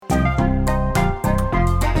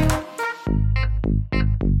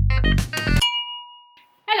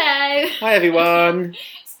Hi everyone.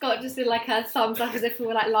 Scott just did like a thumbs up as if we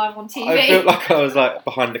were like live on TV. I felt like I was like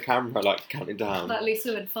behind the camera, like counting down. Like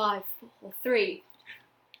Lisa in 5, 4, 3.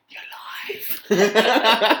 You're live.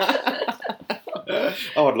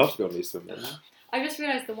 Oh, I'd love to be on Loose Women. I just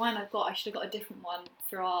realised the wine I've got, I should have got a different one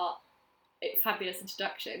for our fabulous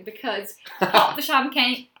introduction because pop the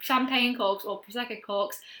champagne corks or Prosecco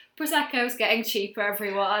corks. Prosecco's getting cheaper,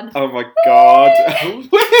 everyone. Oh my god.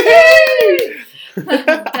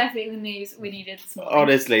 Definitely the news we needed this morning.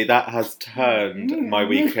 Honestly, that has turned my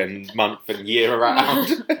weekend, month and year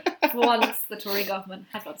around. For once, the Tory government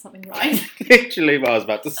has done something right. Literally what I was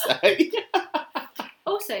about to say.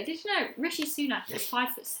 Also, did you know Rishi Sunak is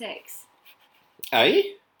 5'6"? Eh?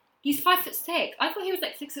 He's 5'6". I thought he was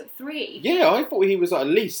like 6'3". Yeah, I thought he was like, at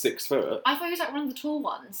least 6 foot. I thought he was like one of the tall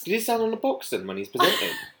ones. Did he stand on the boxing when he's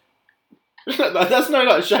presenting? That's no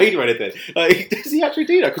like shade or anything. Like, does he actually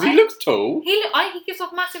do that? Because he looks tall. He gives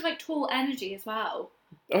off massive like tall energy as well.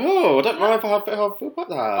 Oh, I don't know how I feel about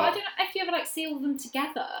that. But I don't know if you ever like see all of them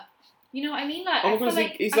together. You know what I mean? Like, oh my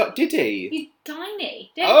god, he's like Diddy. He's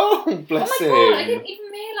tiny. Oh, bless him. Oh my god, I didn't even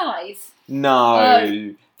realise.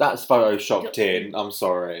 No, that's photoshopped in. I'm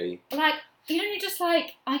sorry. Like, you know, you're just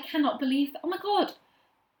like, I cannot believe that. Oh my god.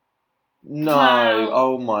 No, Wow.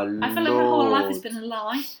 oh my lord. I feel like my whole life has been a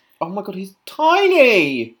lie. Oh my god, he's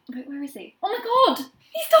tiny. Wait, where is he? Oh my god,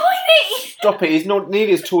 he's tiny. Stop it, he's not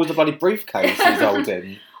nearly as tall as the bloody briefcase he's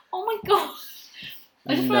holding. Oh my god.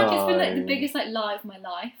 I just feel like it's been like the biggest like lie of my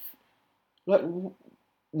life. Like,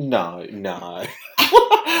 no.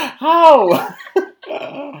 How?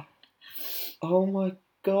 Oh my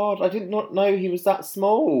god, I did not know he was that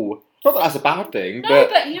small. Not that that's a bad thing,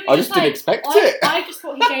 but you know, I just didn't expect it. I just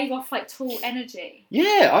thought he gave off like tall energy.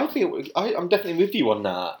 Yeah, I think I'm definitely with you on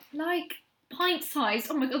that. Like pint size.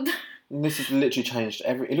 Oh my god. And this has literally changed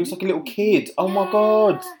It looks like a little kid. Oh my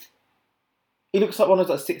god. He looks like one of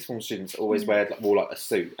those like sixth form students that always wore like a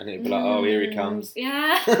suit, and it'd be like, oh, here he comes.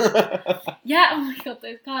 Yeah. Yeah. Oh my god,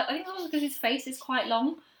 those guys. I think that was because his face is quite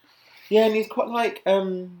long. Yeah, and he's quite like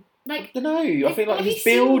I don't know. I feel like his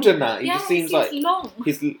build and that. He just seems like long.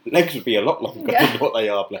 His legs would be a lot longer than what they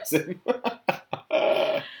are. Bless him.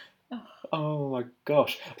 Oh my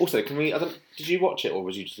gosh. Also, did you watch it or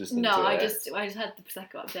was you just listening to it? No, I just had the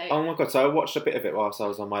Prosecco update. Oh my god, so I watched a bit of it whilst I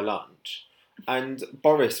was on my lunch. And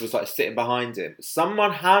Boris was like sitting behind him.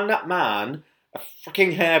 Someone hand that man a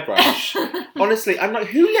fucking hairbrush. Honestly, I'm like,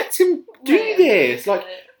 who lets him do this? Like,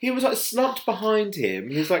 he was like slumped behind him.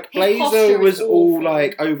 His like blazer was all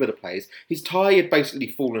like over the place. His tie had basically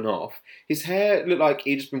fallen off. His hair looked like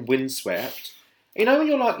he'd just been windswept. You know, when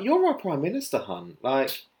you're like, you're our Prime Minister, hun.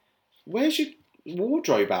 Like, where's your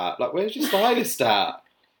wardrobe at? Like, where's your stylist at?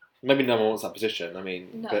 Maybe no one wants that position. I mean,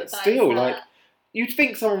 no, but still, like, you'd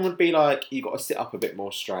think someone would be like, you got to sit up a bit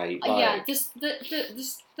more straight. Like, yeah, just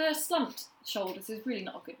the slumped shoulders is really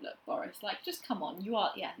not a good look, Boris. Like, just come on, you're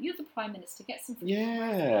the Prime Minister. Get some.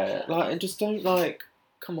 Yeah, like, and just don't like.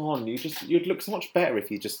 Come on, you'd look so much better if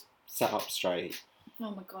you just sat up straight. Oh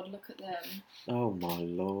my god, look at them. Oh my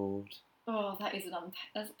lord. Oh, that is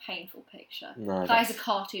that's a painful picture. No, that is a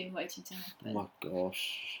cartoon waiting to happen. Oh my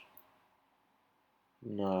gosh.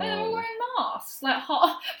 No. And they're all wearing masks. Like,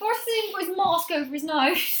 Boris has even got his mask over his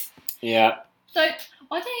nose. Yeah. So, I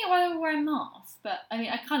don't know why they're wearing masks, but, I mean,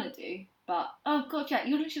 I kind of do. But, oh god, yeah,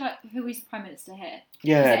 you're literally like, who is the Prime Minister here?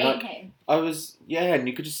 Yeah. It ain't him. And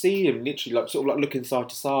you could just see him literally, like, sort of, like, looking side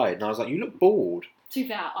to side. And I was like, you look bored. To be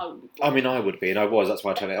fair, I would be bored. I mean, I would be, and I was. That's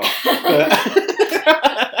why I turned it off.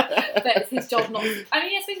 But it's his job not to. I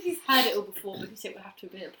mean, I suppose he's heard it all before because it would have to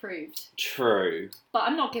have been approved. True. But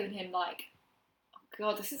I'm not giving him, like,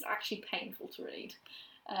 God, this is actually painful to read.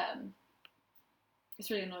 It's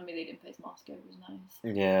really annoying me they didn't put his mask over his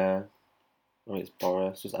nose. Yeah. I mean, it's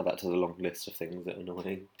Boris. Just add that to the long list of things that are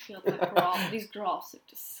annoying. These graphs look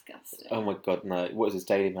disgusting. Oh my god, no. What is this,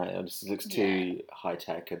 Daily Mail? This looks too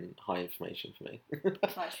high-tech and high information for me.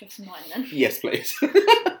 Right, shift to mine then. Yes, please.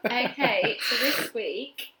 Okay, so this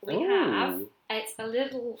week we have, it's a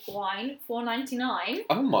little wine, $4.99.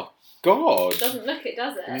 Oh my god. Doesn't look it,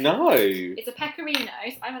 does it? No. It's a pecorino.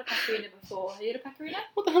 So I've had a pecorino before. Have you had a pecorino?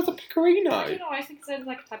 What the hell's a pecorino? I don't know, I think it sounds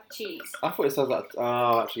like a type of cheese. I thought it sounds like...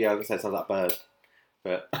 Oh, actually, yeah, I was going to say it sounds like a bird.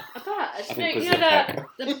 But... A bird? I think No, you know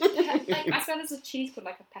like, I swear there's a cheese called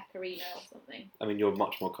like a pecorino or something. I mean, you're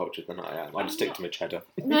much more cultured than I am. I just stick to my cheddar.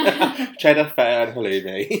 No. Cheddar, fair, and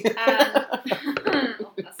halloumi.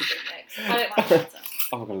 Oh, that's a good mix. I don't like butter.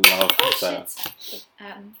 Oh, I love Oh, butter. shit.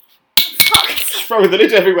 Fuck. Throwing the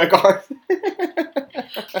lid everywhere, guys.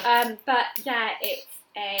 But yeah, it's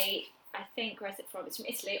I think, where's it from? It's from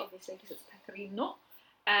Italy, obviously, because it's pecorino.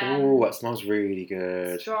 Oh, that smells really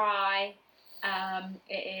good. It's dry.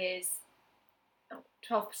 It is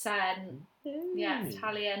 12%. Yeah,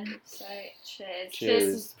 Italian. So cheers.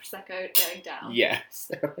 Cheers to Prosecco going down.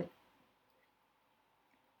 Yes.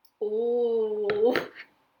 Oh.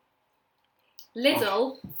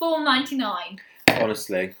 Lidl, $4.99.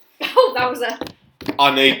 Honestly. Oh, that was a...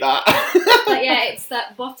 I need that. But yeah, it's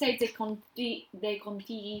that Botte de Conti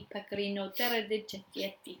Pecorino Terra de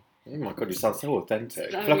Cecchietti. Oh my god, you sound so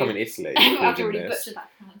authentic. So I feel like I'm in Italy I've recording already this. butchered that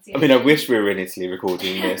I pronunciation. mean, I wish we were in Italy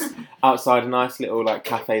recording this. Outside a nice little like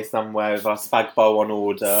cafe somewhere with our spag bowl on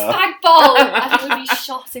order. Spag bowl! I think we'd be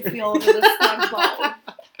shot if we ordered a spag bowl.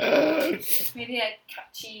 Maybe a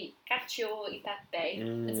cacio e pepe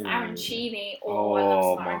and some arancini. Oh, I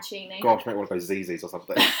love some arancini. Gosh, make one of those ZZs or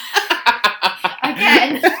something.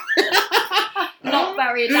 Again, not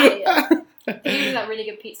very Italian. Usually that really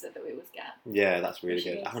good pizza that we always get. Yeah, that's really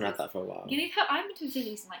good. I haven't had that for a while. You know, I haven't been to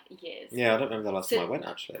Zizzi's in like years. Yeah, I don't remember the last time I went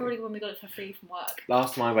actually. Probably when we got it for free from work.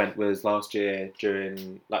 Last time I went was last year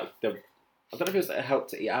during like I don't know if it was a help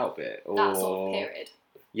to eat out bit or that sort of period.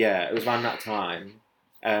 Yeah, it was around that time.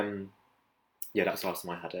 Yeah, that's the last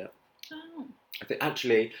time I had it. Oh. I think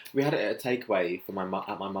actually we had it at a takeaway for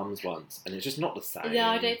at my mum's once, and it's just not the same. Yeah,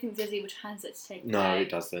 I don't think Zizzy would translate to takeaway. No, it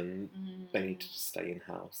doesn't. They need to just stay in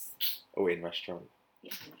house or in restaurant.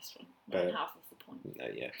 Yeah, in restaurant. Not in house. That's the point. No,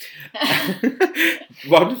 yeah.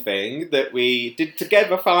 One thing that we did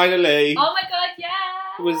together finally. Oh my god,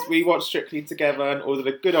 yeah! Was we watched Strictly together and ordered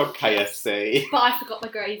a good old KFC. But I forgot my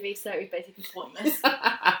gravy, so it was basically pointless.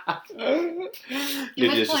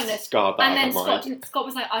 Lydia's just scarred that and then out of mind. Scott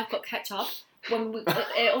was like, I've got ketchup. When we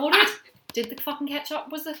ordered, was the fucking ketchup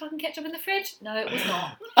in the fridge? No, it was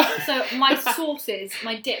not. So my sauces,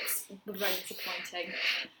 my dips were very disappointing.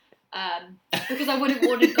 Because I would have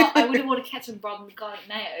ordered ketchup rather than garlic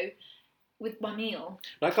mayo with my meal.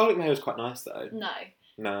 Like garlic mayo is quite nice though.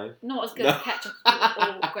 No. Not as good as ketchup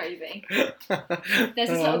or gravy. There's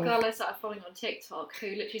this little girl I started following on TikTok who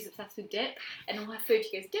literally is obsessed with dip, and all her food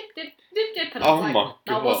she goes dip, dip, dip, dip, and I was like,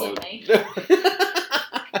 that wasn't me.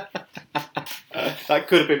 That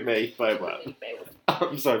could have been me, but well.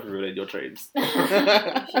 I'm sorry for ruining your dreams. You should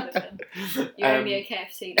have been. You owe me a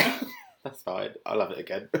KFC now. That's fine. I'll have it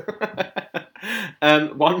again.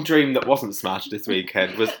 One dream that wasn't smashed this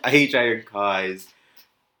weekend was AJ and Kai's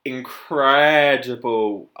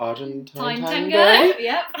incredible Argentine tango.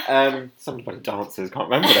 Yep. Somebody dances, can't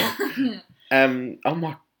remember them. Oh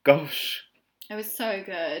my gosh. It was so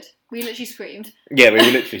good. We literally screamed. Yeah, we were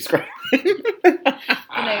literally screaming.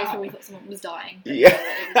 I know, so we thought someone was dying. Yeah.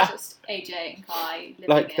 It was just AJ and Kai living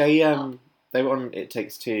like it they were on It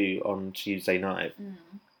Takes Two on Tuesday night.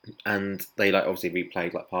 And they like obviously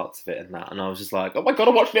replayed like parts of it and that, and I was just like, oh my god,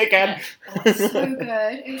 I'm watching it again. Oh, it was so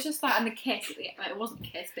good. It was just like, and the kiss at the end, it wasn't a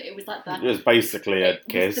kiss, but it was like that. It was basically a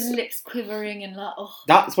kiss. The lips quivering and like, oh.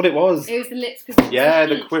 That's what it was. It was the lips quivering. Yeah,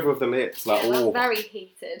 the quiver of the lips, like, yeah, oh. Very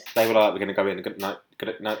heated. They were like, we're gonna go in. No,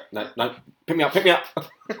 pick me up.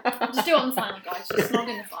 Just do it on the final, guys. Just snog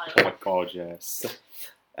in the final. Oh my god, yes.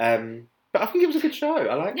 But I think it was a good show.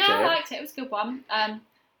 I liked it. Yeah, I liked it. It was a good one.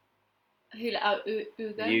 Hugo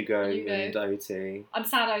and Oti. I'm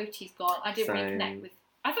sad Oti's gone. I didn't really connect with.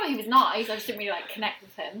 I thought he was nice. I just didn't really like connect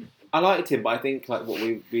with him. I liked him, but I think like what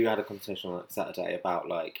we had a conversation on like Saturday about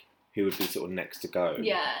like who would be sort of next to go.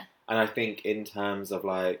 Yeah. And I think in terms of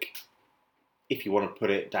like, if you want to put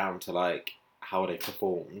it down to like how they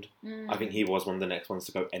performed, I think he was one of the next ones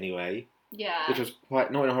to go anyway. Yeah. Which was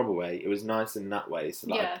quite, not in a horrible way, it was nice in that way, so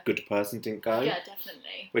like a good person didn't go. Yeah,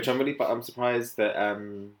 definitely. Which I'm surprised that,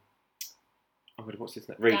 what's his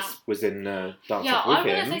name? Reese was in Dance Off with him. Yeah, I'm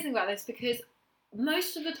going to say something about this because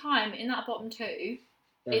most of the time in that bottom two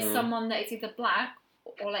is someone that is either black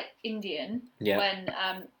or like Indian. Yeah. When,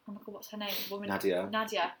 oh my god, what's her name?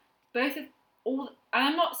 Nadia. Both of all, and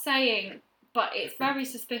I'm not saying, but it's very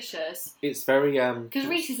suspicious. It's very because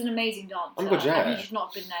Reese is an amazing dancer. Oh god, yeah. And he should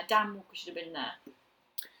not have been there. Dan Walker should have been there.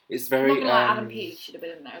 It's very. I'm not gonna lie, Adam Peaty should have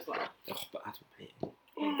been in there as well. Oh, but Adam Peaty.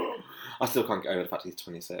 I still can't get over the fact he's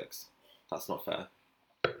 26. That's not fair.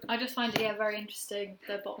 I just find it very interesting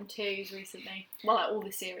the bottom twos recently. Well, like all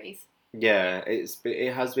the series. Yeah,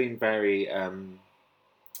 it has been very. I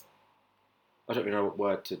don't really know what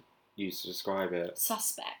word to use to describe it.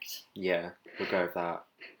 Suspect. Yeah, we'll go with that.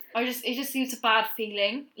 It just seems a bad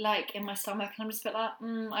feeling, like in my stomach, and I'm just a bit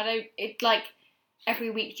like, it like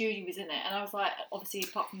every week Judy was in it, and I was like, obviously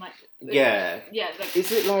apart from like, yeah, like,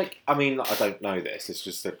 is it like? I mean, I don't know this. It's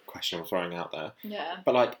just a question I'm throwing out there. Yeah.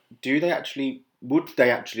 But like, would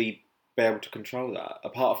they actually be able to control that?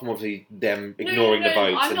 Apart from obviously them ignoring the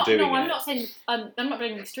votes I'm and not, doing no, I'm it. not saying I'm not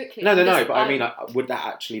blaming you strictly. No, Just, but I mean, like, could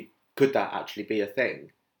that actually be a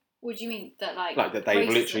thing? What do you mean that like Like that they've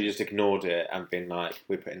racism? literally just ignored it and been like,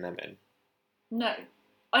 we're putting them in. No,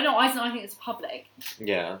 I think it's public.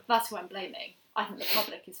 Yeah. That's who I'm blaming. I think the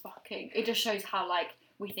public is fucking. It just shows how like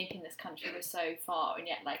we think in this country we're so far, and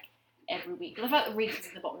yet like every week. The fact that Reese is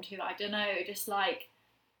in the bottom two, I don't know. Just like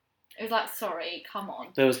it was like, sorry, come on.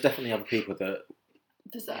 There was definitely other people that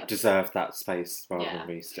deserved that space rather than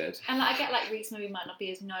Reese did. And like, I get like Reese maybe might not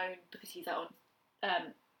be as known because he's on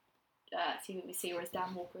CBBC, whereas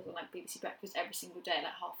Dan Walker is on like BBC Breakfast every single day.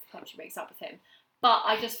 Like half the country wakes up with him. But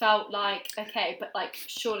I just felt like, okay, but like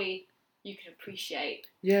surely you can appreciate.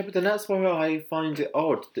 Yeah, but then that's why I find it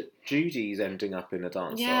odd that Judy's ending up in a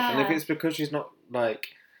dance off, and if it's because she's not like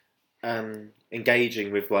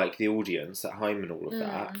engaging with like the audience at home and all of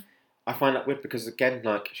that. I find that weird because again,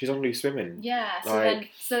 like she's on Loose Women. Yeah,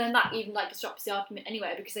 so then that even like disrupts the argument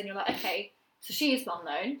anyway, because then you're like, okay, so she is well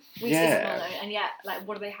known, Reese is well known, and yet like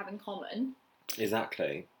what do they have in common?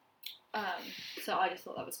 Exactly. So I just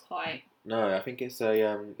thought that was quite. No, I think it's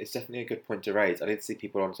it's definitely a good point to raise. I did see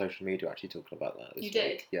people on social media actually talking about that. You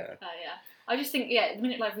did? Yeah. Oh yeah. I just think the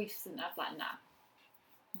minute like Reese isn't, I was like, nah.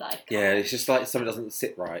 Like. Yeah, it's just like something doesn't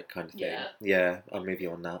sit right, kind of thing. Yeah. Yeah, I'm with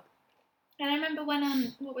you on that. And I remember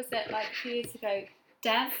when what was it like 2 years ago?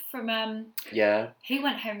 Dev from he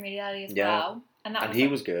went home really early as well, and he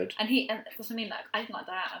was good. And that's what I mean. Like I didn't like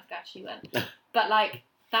Diana. I was glad she went, but like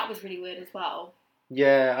that was really weird as well.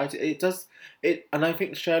 Yeah, it does. And I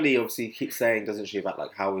think Shirley obviously keeps saying, doesn't she, about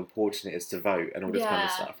like how important it is to vote and all this kind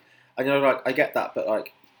of stuff. And you know, like I get that, but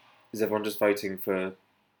like, is everyone just voting for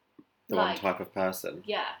the one type of person?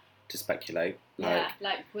 Yeah. To speculate. With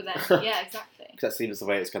them. Yeah, exactly. Because that seems the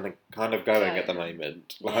way it's kind of going at the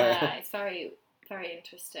moment. Yeah, it's very, very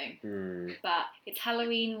interesting. But it's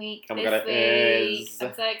Halloween week this week.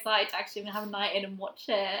 I'm so excited to actually have a night in and watch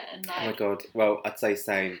it. And like... Oh my god. Well, I'd say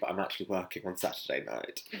same, but I'm actually working on Saturday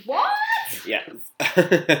night. What? Yes.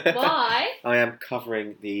 Why? I am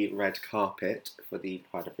covering the red carpet for the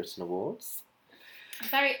Pride of Britain Awards.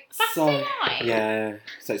 Saturday night? Yeah.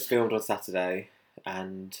 So it's filmed on Saturday,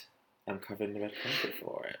 and I'm covering the red carpet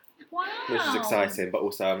for it. Wow. Which is exciting, but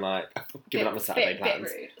also I'm like, giving up my Saturday plans.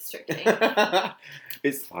 Bit rude, Strictly.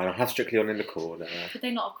 It's fine, I'll have Strictly on in the corner. Could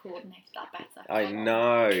they not have coordinated that better? I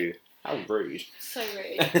know. How rude. So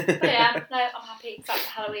rude. But yeah, no, I'm happy. It's like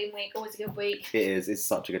Halloween week, always a good week. It is, it's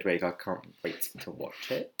such a good week. I can't wait to watch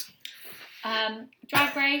it.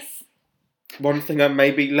 Drag Race. One thing I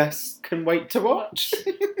maybe less can wait to watch.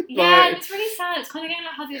 Yeah, and it's really sad. It's kind of going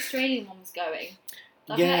like how the Australian one was going.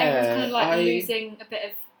 Like, everyone's kind of like losing a bit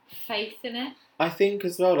of faith in it. I think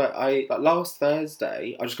as well, like last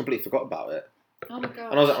Thursday, I just completely forgot about it. Oh my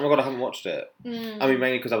god. And I was like, oh my god, I haven't watched it. I mean,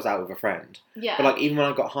 mainly because I was out with a friend. Yeah. But like, even when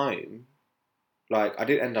I got home, like, I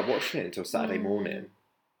didn't end up watching it until Saturday morning.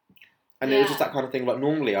 And it was just that kind of thing, like,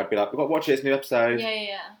 normally I'd be like, we've got to watch this new episode.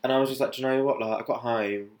 Yeah. And I was just like, do you know what, like, I got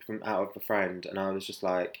home from out with a friend, and I was just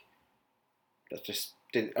like, I just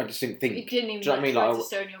didn't think. You didn't even do you know what I mean? Like,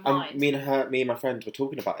 register in your mind. Me and my friend were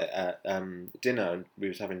talking about it at dinner, and we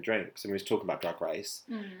was having drinks, and we was talking about Drag Race.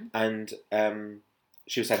 And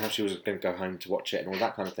she was saying how she was going to go home to watch it and all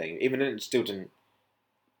that kind of thing. Even then, it still didn't.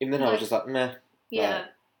 Even then, I was just like, meh. Yeah. Like,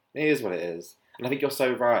 it is what it is. And I think you're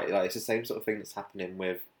so right. Like, it's the same sort of thing that's happening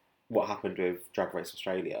with what happened with Drag Race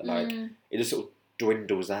Australia. Like, it just sort of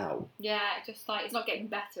dwindles out. Yeah, just like, it's not getting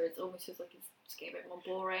better. It's almost just like it's getting a bit more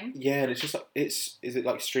boring. Yeah, and it's just like, is it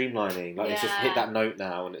like streamlining? Like, it's just hit that note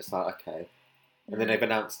now, and it's like, okay. And then they've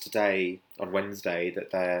announced today, on Wednesday, that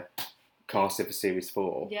they're casted for Series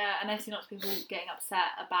 4. Yeah, and I've seen lots of people getting upset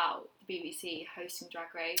about the BBC hosting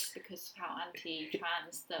Drag Race because of how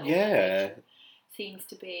anti-trans the organisation seems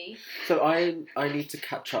to be. So I need to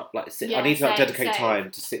catch up, I need to dedicate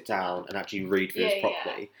time to sit down and actually read through this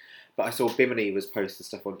properly. But I saw Bimini was posting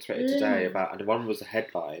stuff on Twitter today about, and one was a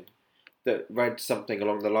headline that read something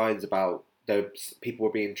along the lines about people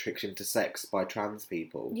were being tricked into sex by trans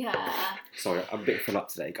people. Yeah. Sorry, I'm a bit full up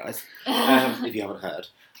today, guys. If you haven't heard.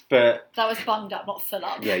 But that was bunged up, not full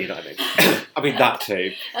up. Yeah, you know what I mean. I mean that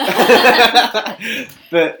too.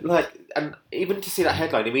 But like, and even to see that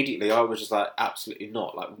headline immediately, I was just like, absolutely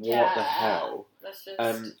not. Like, what the hell? That's just...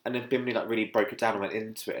 And then Bimini like really broke it down and went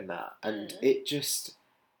into it and that, and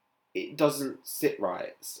it doesn't sit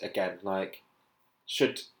right. Again, like,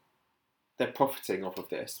 they're profiting off of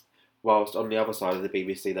this, whilst on the other side of the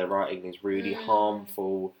BBC they're writing these really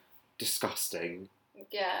harmful, disgusting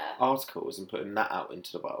articles and putting that out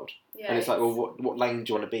into the world. And it's like, well, what lane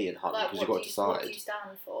do you want to be in, Hunt? Because you've got to decide. What do you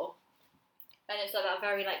stand for? And it's like that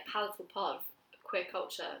very like palatable part of queer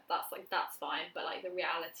culture. That's fine, but like the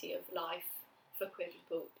reality of life for queer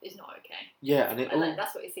people is not okay. Yeah, and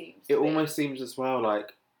that's what it seems. It almost seems as well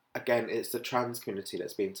like, again, it's the trans community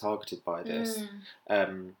that's being targeted by this.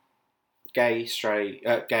 Gay, straight,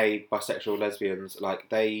 gay, bisexual, lesbians, like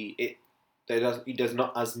there's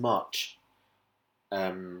not as much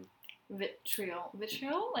vitriol,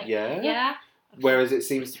 like yeah. Okay. Whereas it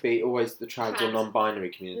seems to be always the trans or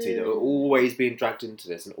non-binary community that are always being dragged into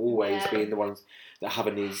this and always being the ones that are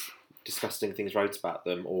having these disgusting things wrote about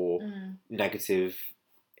them or negative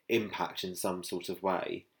impact in some sort of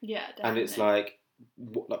way. Yeah, definitely. And it's like,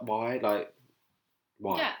 why? Like,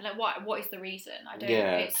 why? Yeah, like what is the reason? I don't.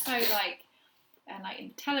 Yeah. It's so like, and like in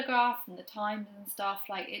the Telegraph and the Times and stuff,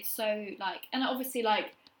 like it's so like, and obviously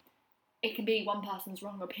like, it can be one person's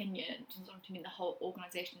wrong opinion. It doesn't mean the whole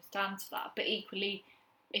organisation stands for that. But equally,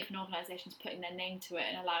 if an organisation's putting their name to it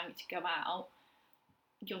and allowing it to go out,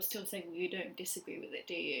 you're still saying, well, you don't disagree with it,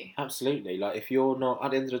 do you? Absolutely. Like, if you're not,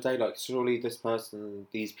 at the end of the day, like, surely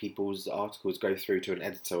these people's articles go through to an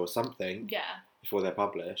editor or something. Yeah. Before they're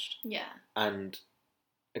published. Yeah. And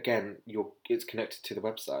again, it's connected to the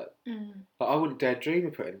website. Like, I wouldn't dare dream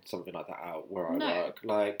of putting something like that out where I work.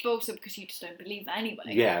 Like, but also because you just don't believe that anyway.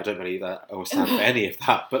 Yeah, I don't believe that or stand for any of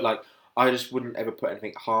that. But like, I just wouldn't ever put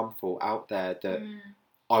anything harmful out there that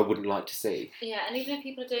I wouldn't like to see. Yeah, and even if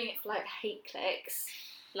people are doing it for like hate clicks,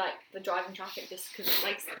 like the driving traffic, just because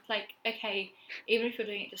like okay, even if you're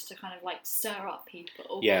doing it just to kind of like stir up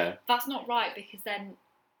people, that's not right, because then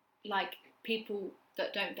like people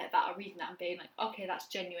that don't get that are reading that and being like, okay, that's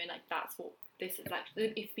genuine, like that's what this is, like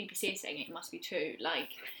if BBC is saying it, it must be true, like,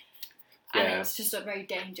 and it's just a very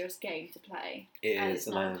dangerous game to play. It's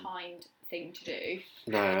not a kind thing to do.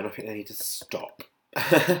 No, and I think they need to stop.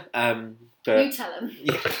 But you tell them.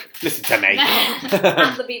 Yeah, listen to me.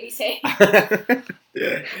 And the BBC.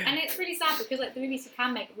 And it's really sad because like the BBC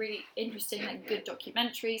can make really interesting, like good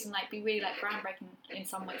documentaries and like be really like groundbreaking in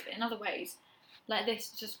some ways, but in other ways, like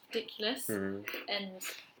this is just ridiculous. And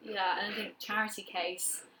I think Charity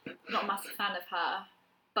Case, not a massive fan of her,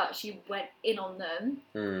 but she went in on them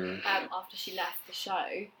after she left the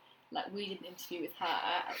show. Like, we did an interview with her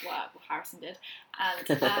at work, or Harrison did,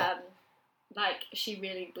 and like she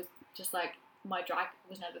really was just like, my drag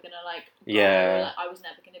was never gonna like go, like, I was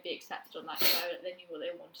never gonna be accepted on that show. Like, they knew what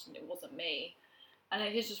they wanted and it wasn't me. And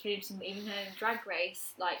it is just really interesting, even though in Drag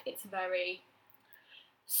Race, like it's a very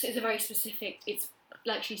specific, it's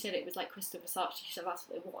like she said, it was like Crystal Versace, she said that's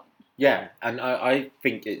what they want. Yeah, and I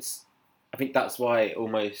think that's why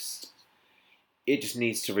it just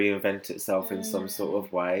needs to reinvent itself in some sort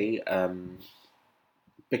of way,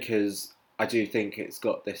 because I do think it's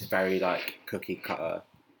got this very like cookie cutter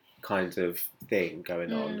kind of thing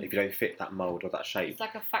going on. If you don't fit that mould or that shape, it's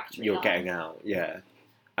like a factory you're line. Getting out.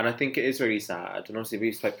 And I think it is really sad. And obviously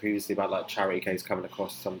we spoke previously about like Charity Case coming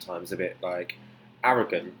across sometimes a bit like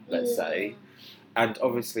arrogant, let's say. And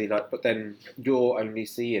obviously, like, but then you're only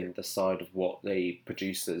seeing the side of what the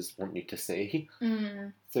producers want you to see.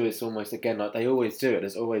 So it's almost, again, like they always do it.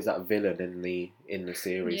 There's always that villain in the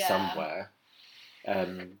series somewhere. I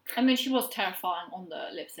mean, she was terrifying on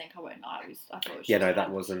the lip sync. I won't lie. I thought it was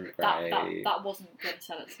that wasn't great. That wasn't going to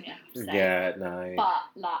sell it to me, I have to say. Yeah, no. But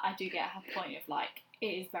like, I do get her point of like, it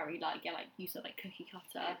is very like, like you said, like cookie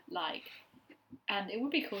cutter, like, and it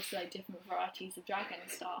would be cool to like different varieties of drag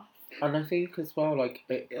and stuff. And I think as well, like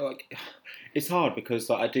it's hard because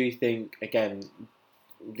like, I do think, again,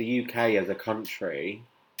 the UK as a country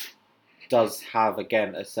does have,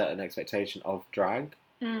 again, a certain expectation of drag.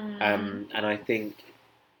 And I think,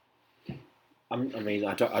 I mean,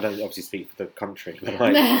 I don't obviously speak for the country, but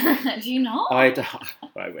like, do you not? I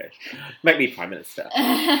wish. Make me Prime Minister.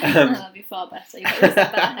 That'd be far better. You've got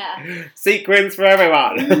better hair. Sequins for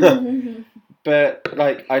everyone. But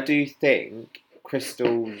like, I do think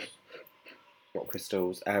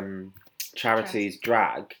Charity's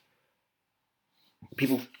drag,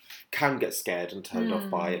 people can get scared and turned off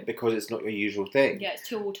by it because it's not your usual thing. Yeah, it's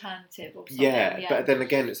too alternative or something. Yeah, but then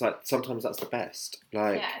again, it's like sometimes that's the best.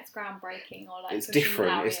 Like, yeah, it's groundbreaking or like it's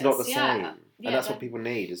different. Hilarious. It's not the same, and that's that... what people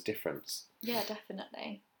need is difference. Yeah,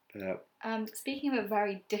 definitely. Yeah. Speaking of a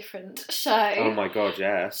very different show. Oh my god,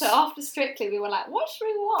 yes. So after Strictly, we were like, what should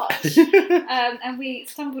we watch? And we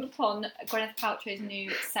stumbled upon Gwyneth Paltrow's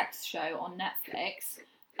new sex show on Netflix.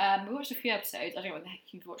 We watched a few episodes. I don't know what the heck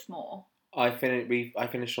you've watched more. I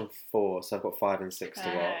finished on 4, so I've got 5 and 6 to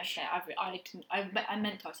watch. Okay, I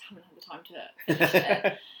meant I just haven't had the time to finish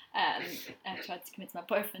it. I tried to convince my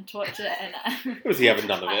boyfriend to watch it, and was he having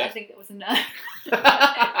none of it? I think it was a no.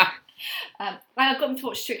 I've got him to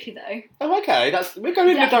watch Strictly though. Oh, okay. We're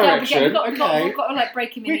going in a direction. We've got to like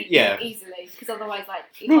break him in easily because otherwise, like,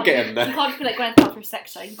 we'll get him there. You can't just be like going after a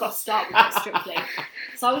sex show. You've got to start with like, Strictly.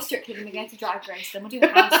 So I was Strictly, then we go to Drag Race, then we'll do the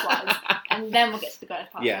Housewives, and then we'll get to the going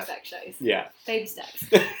after sex shows. Yeah. Baby steps.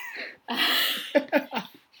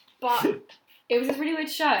 But it was a really weird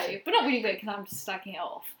show, but not really weird because I'm just slagging it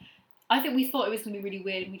off. I think we thought it was going to be really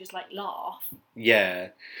weird and we just like laugh. Yeah.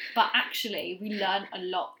 But actually, we learned a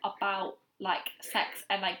lot about like sex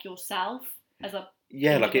and like yourself as a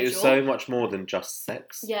like it was so much more than just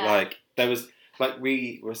sex. Yeah. Like there was, like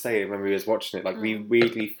we were saying when we was watching it, like we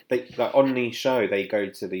weirdly, like on the show they go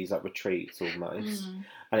to these like retreats almost,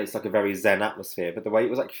 and it's like a very zen atmosphere. But the way it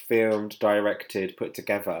was like filmed, directed, put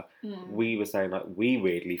together, we were saying like we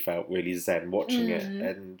weirdly felt really zen watching it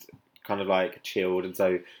and kind of like chilled, and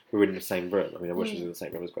so we were in the same room. I mean, I wish we was in the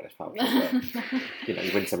same room as Gwyneth Paltrow, but you know,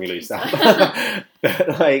 you win some, you lose some.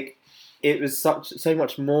 But like, it was so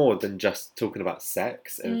much more than just talking about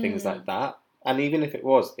sex and things like that. And even if it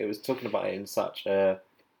was talking about it in such a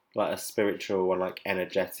like a spiritual and like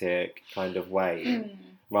energetic kind of way,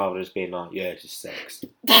 rather than just being like, yeah, it's just sex.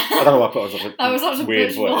 I don't know why I put on such a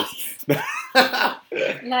weird voice.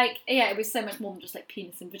 Like, yeah, it was so much more than just like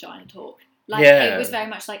penis and vagina talk. Like, it was very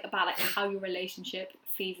much like about like how your relationship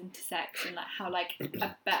feeds into sex and like how like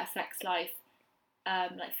a better sex life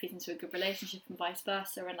like feeds into a good relationship and vice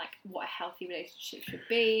versa, and like what a healthy relationship should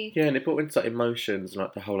be. Yeah, and it brought into like emotions and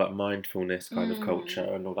like the whole like mindfulness kind of culture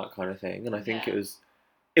and all that kind of thing. And I think it was.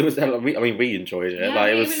 We enjoyed it. Yeah,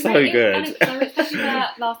 like it was so good. And so especially the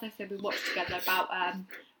last episode we watched together about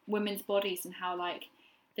women's bodies and how like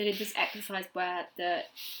they did this exercise where the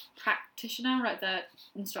practitioner, like the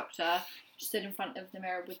instructor, stood in front of the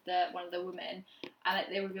mirror with one of the women, and like,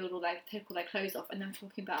 they revealed took all their clothes off, and then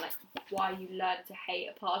talking about like why you learn to hate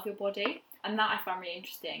a part of your body, and that I found really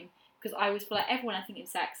interesting because I always feel like everyone I think in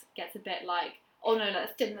sex gets a bit like, oh no,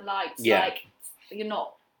 let's dim the lights, like you're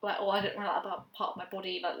not like, oh, I don't want that about part of my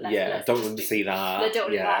body, like let's don't want to see that. I don't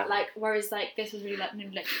want to do that. Like, whereas like this was really like, no,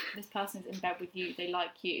 like this person's in bed with you, they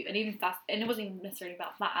like you, and even that, and it wasn't even necessarily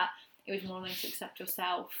about that. It was more learning to accept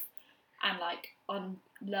yourself and like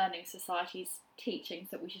unlearning society's teachings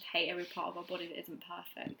that we should hate every part of our body that isn't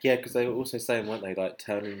perfect. Yeah, because they were also saying, weren't they, like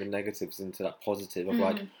turning the negatives into that positive of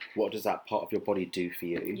like, what does that part of your body do for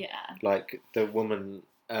you? Yeah. Like the woman,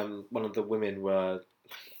 one of the women were,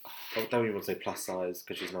 I don't even want to say plus size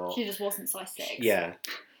because she's not. She just wasn't size 6. Yeah,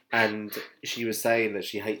 and she was saying that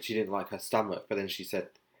she didn't like her stomach, but then she said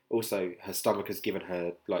also her stomach has given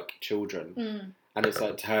her like children, and it's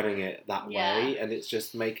like turning it that way, and it's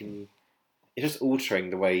just it's just altering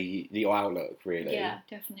the way your outlook, really. Yeah,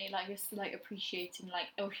 definitely. Like just like appreciating, like,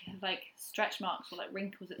 oh, she has like stretch marks or like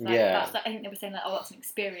wrinkles. It's like that's like, I think they were saying like, oh, that's an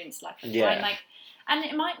experience. Like, and like, and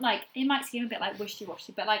it might seem a bit like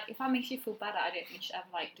wishy-washy, but like if that makes you feel better, I don't think you should ever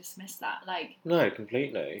like dismiss that. Like, no,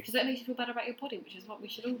 completely. Because that makes you feel better about your body, which is what we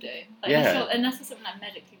should all do. Like, unless there's something like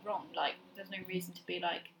medically wrong, like there's no reason to be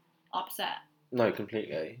like upset. No,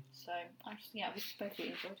 completely. So we both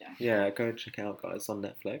really enjoyed it. Yeah, go and check it out, guys, on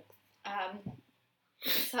Netflix.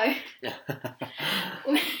 So this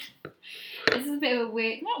is a bit of a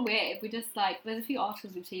weird, not weird, we just like, there's a few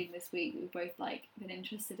articles we've seen this week we've both like been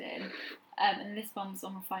interested in, and this one was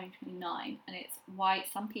on Refining 29, and it's why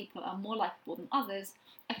some people are more likeable than others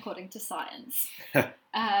according to science. I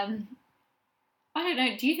don't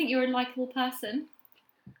know, do you think you're a likeable person?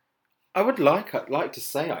 I would like to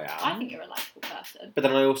say I am. I think you're a likeable person, but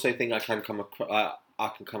then I also think I can come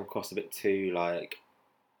across a bit too like,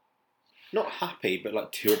 not happy, but like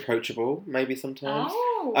too approachable, maybe sometimes.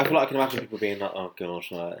 Oh. I feel like I can imagine people being like, oh gosh,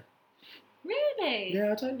 like. Really?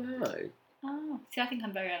 Yeah, I don't know. Oh, see, I think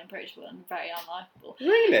I'm very unapproachable and very unlikable.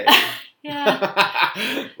 Really?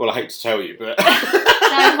 Yeah. Well, I hate to tell you, but. So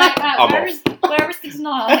I'm like, where is the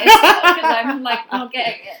denial? Because I'm like not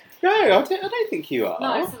getting it. No, I don't think you are. No,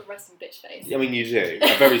 I just have a resting bitch face. I mean, you do.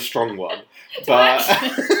 A very strong one. But.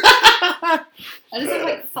 I just have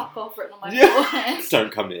like fuck off written on my forehead.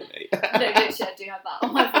 Don't come near me. No, literally, I do have that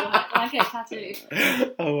on my forehead. I get tattooed.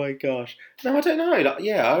 Oh my gosh. No, I don't know. Like,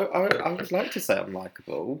 yeah, I would like to say I'm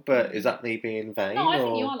likeable, but is that me being vain? No, I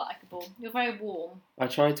think you are likeable. You're very warm. I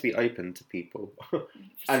try to be open to people.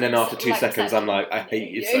 And then after 2 seconds, I'm like, I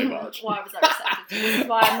hate you so much. Why was I receptive? This is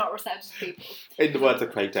why I'm not receptive to people. In the words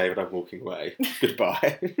of Craig David, I'm walking away.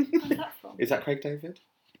 Goodbye. Where's that from? Is that Craig David?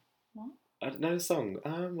 What? I don't know the song.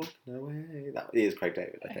 I'm walking away. That is Craig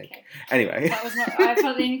David, I think. Okay. Anyway. That was not. I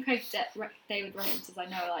thought the only Craig David references I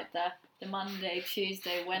know are like the Monday,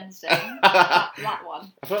 Tuesday, Wednesday. that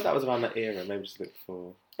one. I thought that was around that era, maybe just a bit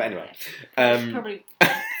before. But anyway. Probably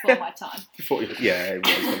before my time. Yeah, it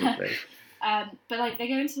was probably. But like they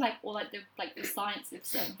go into like all like the science of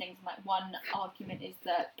certain things. And like one argument is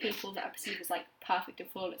that people that are perceived as like perfect and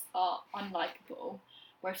flawless are unlikable,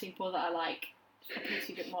 whereas people that are like appear to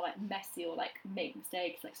be a bit more like messy or like make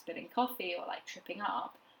mistakes like spilling coffee or like tripping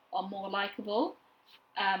up are more likable.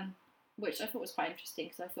 Which I thought was quite interesting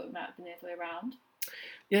because I thought it might have been the other way around.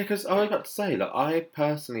 Yeah, because I was about to say, like, I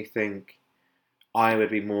personally think I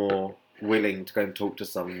would be more willing to go and talk to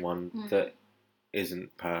someone that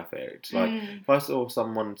isn't perfect. Like, if I saw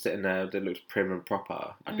someone sitting there that looked prim and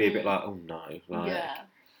proper, I'd be a bit like, oh no, like,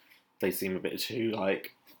 they seem a bit too,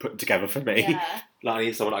 like, put together for me. Yeah. Like, I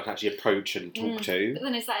need someone I can actually approach and talk to. But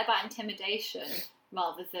then it's like about intimidation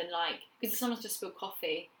rather than like, because if someone's just spilled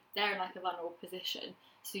coffee, they're in like a vulnerable position,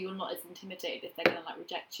 so you're not as intimidated if they're gonna like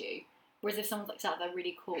reject you. Whereas if someone's like sat there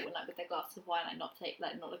really cool and like with their glass of wine, like not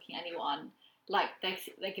looking at anyone, like they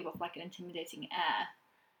give off like an intimidating air.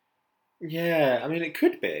 Yeah, I mean, it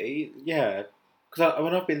could be, yeah. Because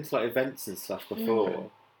when I've been to like events and stuff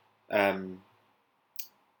before, like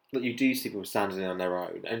you do see people standing on their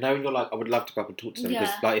own, and knowing you're like, I would love to go up and talk to them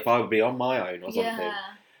because like if I would be on my own or something,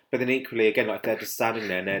 but then equally again, like they're just standing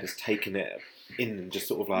there and they're just taking it in and just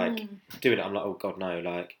sort of like doing it. I'm like, oh god, no,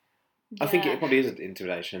 like. I think it probably is an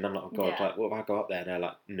intimidation. I'm like, oh god, like, what if I go up there and they're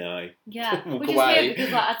like, no, walk which away. is weird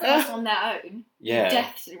because like as on their own,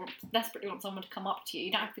 yeah, you desperately want someone to come up to you.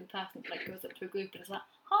 You don't have to be the person that like goes up to a group and is like,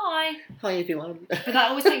 hi everyone. But that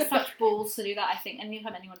always takes such balls to do that. I think, and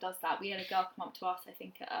anytime anyone does that, we had a girl come up to us. I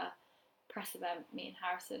think at a press event, me and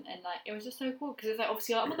Harrison, and like it was just so cool because it's like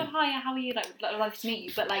obviously like, oh my god, hi, how are you? Like, I'd love to meet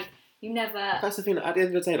you, but like. You never. That's the thing. At the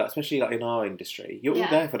end of the day, like especially like in our industry, you're all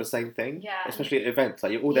there for the same thing. Yeah. Especially at events,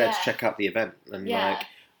 like you're all there to check out the event and like,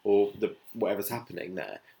 or the whatever's happening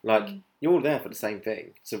there. Like you're all there for the same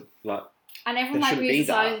thing. So like. And everyone like really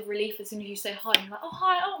sighs of relief as soon as you say hi. And you're like, oh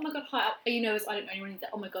hi, oh my god, hi. You know, I don't know anyone who's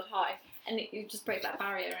like, oh my god, hi. And you just break that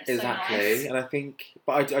barrier. And it's so nice. And I think,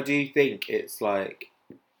 but I do think it's like.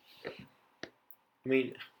 I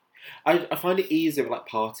mean. I find it easier with like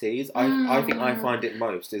parties. I think I find it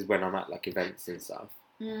most is when I'm at like events and stuff.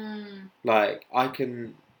 Like I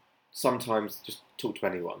can sometimes just talk to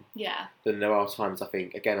anyone. Yeah. Then there are times I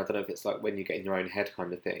think again I don't know if it's like when you get in your own head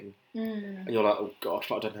kind of thing, and you're like oh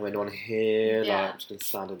gosh like, I don't know anyone here. Yeah. Like I'm just gonna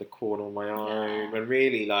stand in the corner on my own. And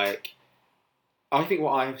really like I think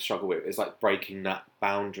what I struggle with is like breaking that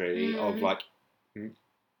boundary of like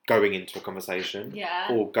going into a conversation. Yeah.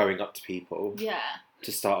 Or going up to people. Yeah.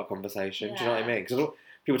 To start a conversation, do you know what I mean? Because I want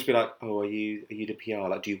people to be like, "Oh, are you the PR?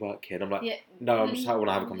 Like, do you work here?" And I'm like, "No, I want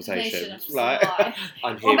to have a conversation. Like,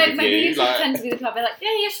 I'm here with maybe you." You like, pretend to be the club. They're like,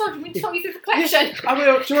 "Yeah, sure. Can we talk you through the collection?" I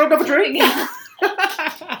will. Do you want another drink?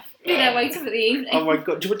 Be there waiting for the evening. Oh my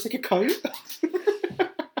god! Do you want to take a coat?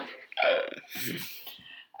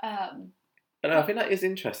 And I think that is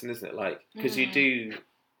interesting, isn't it? Like, because you do.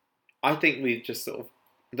 I think we just sort of.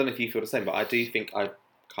 I don't know if you feel the same, but I do think I've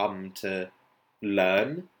come to.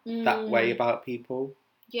 Learn that way about people.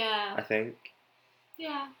 Yeah. I think.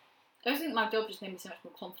 Yeah. I think my job just made me so much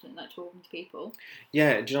more confident like talking to people.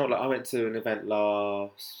 Yeah, do you know what? Like, I went to an event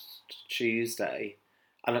last Tuesday,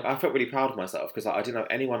 and like, I felt really proud of myself because like, I didn't know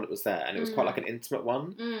anyone that was there, and it was quite like an intimate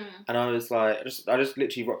one. And I was like, I just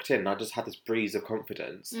literally rocked in. And I just had this breeze of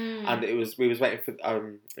confidence, and we was waiting for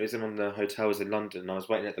it was in one of the hotels in London. And I was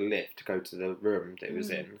waiting at the lift to go to the room that it was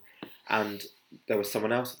in, and. There was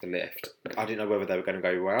someone else at the lift. I didn't know whether they were going to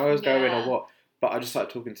go where I was going or what. But I just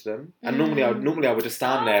started talking to them. And normally I would just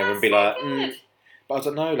stand there and be like, But I was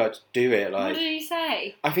like, no, like, do it. Like, what did you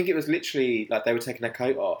say? I think it was literally, like, they were taking their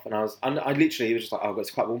coat off. And I literally was just like, oh, it's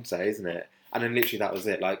quite warm today, isn't it? And then literally that was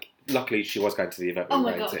it. Like, luckily she was going to the event. Oh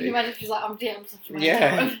my god, can you imagine if she's like, I'm such a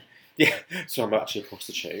yeah. Yeah, so I'm actually a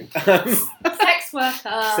prostitute. Sex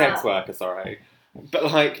worker. Sex worker, sorry. But,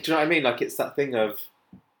 like, do you know what I mean? Like, it's that thing of,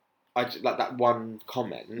 like that one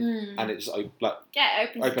comment, and it just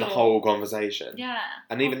opened a whole conversation. Yeah.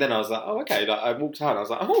 And even then, I was like, oh, okay. Like I walked out, and I was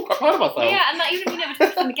like, oh, quite proud of myself. Yeah, and like even if you never talk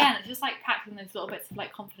to them again, it's just like practicing those little bits of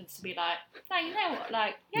like confidence to be like, no, you know what,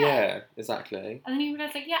 like, yeah, exactly. And then you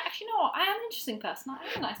realise, like, yeah, actually, you know what, I am an interesting person.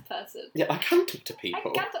 I am a nice person. Yeah, I can talk to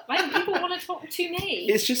people. People want to talk to me.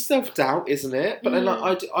 It's just self-doubt, isn't it? But then,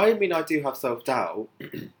 like, I mean, I do have self-doubt.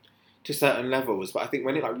 To certain levels, but I think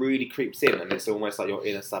when it like really creeps in and it's almost like your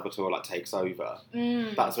inner saboteur like takes over,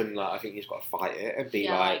 that's when like I think you've got to fight it and be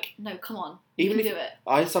like, no, come on, even if do it.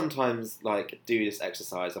 I sometimes like do this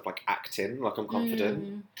exercise of like acting like I'm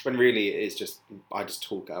confident when really it is just I just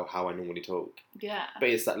talk out how I normally talk. Yeah. But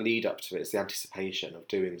it's that lead up to it. It's the anticipation of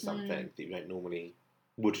doing something that you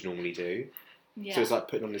would normally do. Yeah. So it's like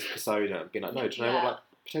putting on this persona and being like, no, do you know what? Like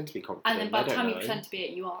pretend to be confident. And then by I the don't time you know. pretend to be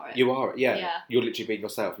it, you are it. You are, yeah. Yeah. You're literally being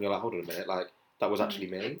yourself, and you're like, hold on a minute, like, that was actually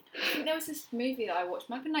me. I think there was this movie that I watched,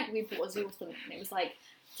 might have been like We Bought a Zoo or something, and it was like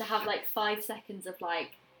to have like 5 seconds of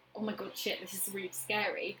like, oh my god, shit, this is really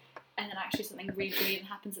scary, and then actually something really brilliant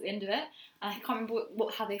happens at the end of it. And I can't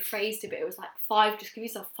remember how they phrased it, but it was like just give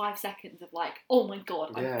yourself 5 seconds of like, oh my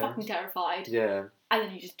god, I'm fucking terrified. Yeah. And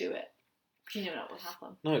then you just do it. Because you never know what will happen.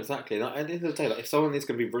 No, exactly. Like, at the end of the day, like, if someone is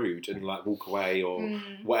going to be rude and like walk away or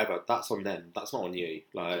whatever, that's on them. That's not on you.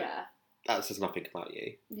 Like, that says nothing about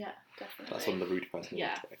you. Yeah, definitely. That's on the rude person.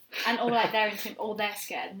 Yeah. And or like they're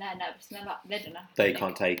scared and they're nervous and they don't know. They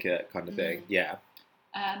can't take it, kind of thing. Yeah.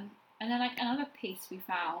 And then like another piece we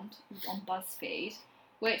found was on BuzzFeed,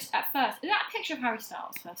 which at first is that a picture of Harry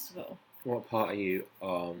Styles first of all? What part are you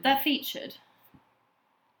on? They're featured.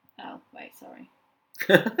 Oh wait, sorry.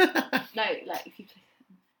 No, like if you click.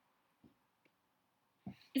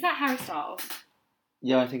 Is that Harry Styles?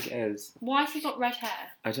 Yeah, I think it is. Why has he got red hair?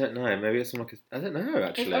 I don't know. Maybe it's from like I don't know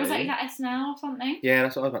actually. Was that SNL or something? Yeah,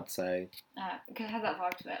 that's what I was about to say. Because it has that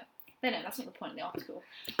vibe to it. But no, that's not the point of the article.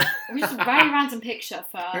 It was just a very random picture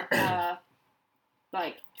for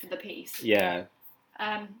the piece. Yeah.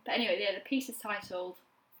 But anyway, yeah, the piece is titled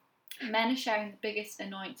 "Men are sharing the biggest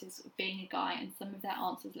annoyances of being a guy, and some of their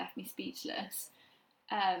answers left me speechless."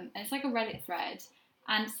 And it's like a Reddit thread,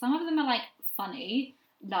 and some of them are like funny,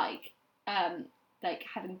 like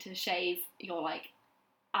having to shave your like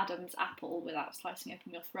Adam's apple without slicing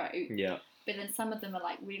open your throat. Yeah. But then some of them are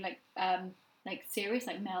like really like serious,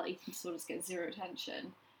 like male eating disorders get zero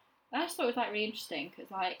attention. And I just thought it was like really interesting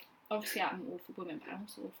because like obviously I'm all for women, but I'm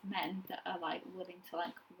also all for men that are like willing to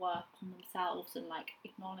like work on themselves and like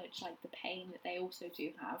acknowledge like the pain that they also do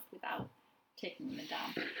have without taking them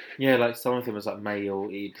down. Yeah, like some of them is like male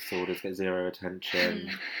eating disorders get zero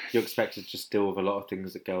attention. You're expected to just deal with a lot of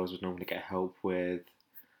things that girls would normally get help with.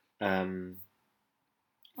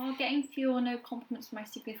 Or getting few or no compliments from my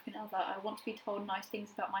significant other. I want to be told nice things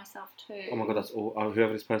about myself too. Oh my god, that's all.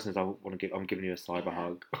 Whoever this person is, I'm giving you a cyber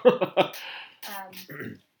hug.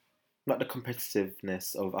 Like the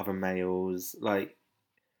competitiveness of other males. Like,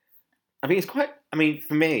 I mean, it's quite. I mean,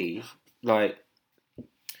 for me, like,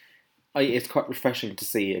 it's quite refreshing to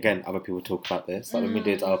see again other people talk about this. Like when we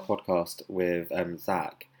did our podcast with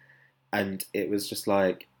Zach, and it was just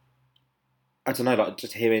like. I don't know, like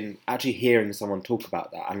just actually hearing someone talk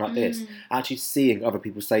about that and like this, actually seeing other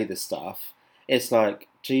people say this stuff, it's like,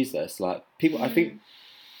 Jesus, like people, I think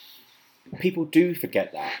people do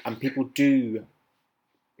forget that and people do,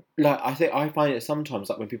 like, I find it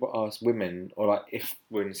sometimes like when people ask women or like if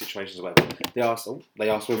we're in situations or whatever, they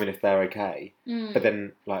ask women if they're okay, but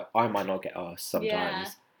then like I might not get asked sometimes.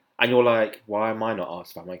 And you're like, why am I not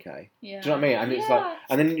asked if I'm okay? Yeah. Do you know what I mean? And it's like,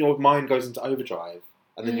 and then your mind goes into overdrive.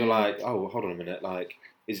 And then you're like, oh, hold on a minute, like,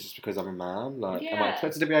 is it just because I'm a man? Like, am I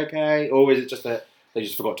expected to be okay? Or is it just that they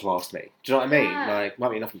just forgot to ask me? Do you know what I mean? Like,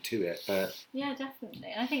 might be nothing to it, but... Yeah, definitely.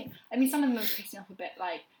 And I mean, some of them are pissing off a bit,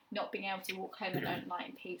 like, not being able to walk home alone at night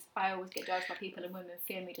in peace. I always get judged by people and women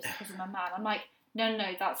fear me just because I'm a man. I'm like, no,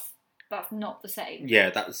 that's not the same. Yeah,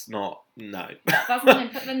 that's not, no. That's not the same.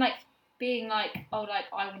 But then, like, being like, oh, like,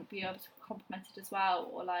 I wouldn't be able to be complimented as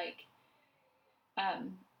well, or like,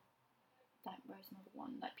 where's another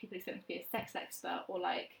one? Like people expect me to be a sex expert, or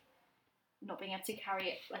like not being able to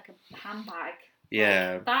carry like a handbag.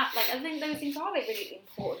 Yeah. Like, that I think those things are like really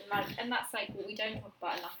important. Like, and that's like what we don't talk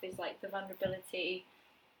about enough is like the vulnerability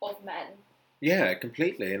of men. Yeah,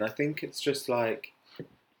 completely. And I think it's just like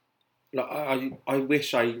I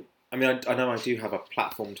wish I mean I know I do have a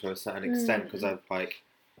platform to a certain extent because I've like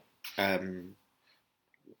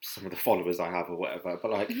some of the followers I have or whatever, but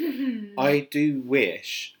like I do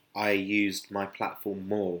wish I used my platform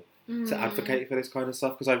more to advocate for this kind of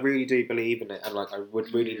stuff because I really do believe in it and like I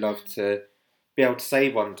would really love to be able to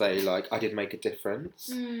say one day like I did make a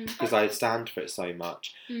difference because I stand for it so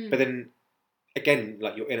much. But then again,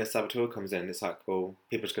 like your inner saboteur comes in. It's like, well,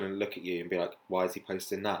 people are just going to look at you and be like, why is he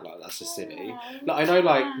posting that? Like that's just silly. Like I know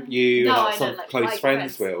like you and like, some close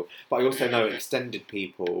friends will, but I also know extended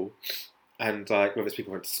people. And like whether it's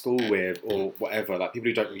people I went to school with or whatever, like people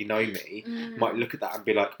who don't really know me might look at that and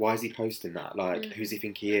be like, "Why is he posting that? Like, who's he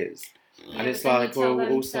think he is?" And it's like, well,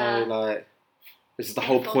 also like, this is the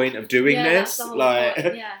whole point of doing this. Like,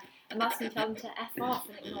 and that's when you tell them to f off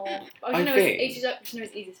and ignore. I think it's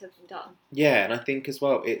easier said than done. Yeah, and I think as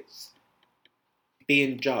well, it's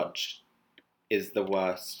being judged is the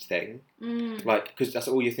worst thing. Like, because that's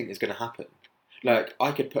all you think is going to happen. Like,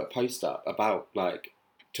 I could put a post up about like.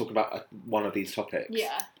 Talking about one of these topics,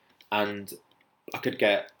 and I could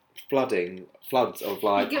get floods of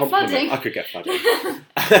like You get compliments. flooding? I could get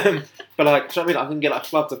flooding. But like, do you know what I mean? I can get like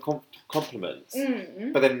floods of compliments.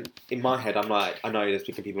 Mm. But then in my head, I'm like, I know there's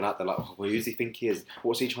people out there like, oh, well, who does he think he is?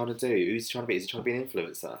 What's he trying to do? Who's he trying to be? Is he trying to be an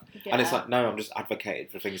influencer? Yeah. And it's like, no, I'm just advocating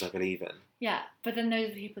for things I believe in. Yeah, but then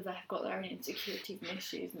those are the people that have got their own insecurities and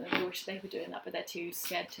issues, and they wish they were doing that, but they're too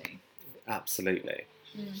scared to. Absolutely.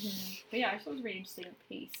 Mm-hmm. But yeah, I thought it was a really interesting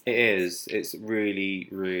piece. It is. It's really,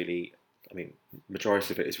 really. I mean,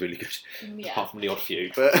 majority of it is really good, Yeah. apart from the odd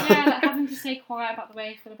few. But Yeah, like having to stay quiet about the way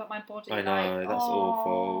I feel about my body. I know, like, that's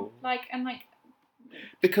awful. Like, and like.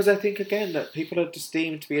 because I think again that people are just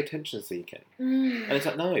deemed to be attention seeking, Mm. and it's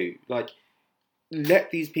like no, like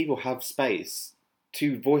let these people have space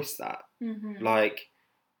to voice that. Mm-hmm. Like,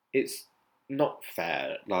 it's not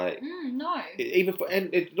fair. Like, No. even for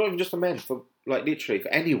it's not even just for men, for like literally for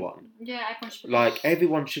anyone. Yeah, everyone should. Like,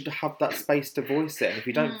 everyone should have that space to voice it, and if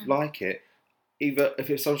you don't like it, either if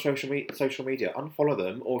it's on social media, unfollow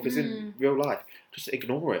them, or if it's in real life, just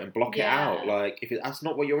ignore it and block it out. Like, if that's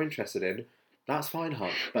not what you're interested in, that's fine,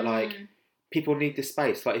 hun. But like, people need this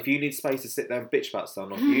space. Like, if you need space to sit there and bitch about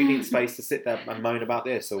something, or if you need space to sit there and moan about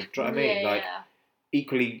this, or do you know what I mean? Like,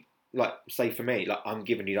 equally, like, say for me, like, I'm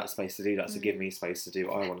giving you that space to do that, so give me space to do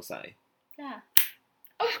what I want to say. Yeah.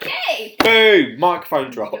 Okay. Boom!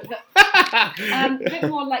 Microphone drop. A bit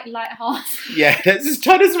more like lighthearted. Yeah, let's just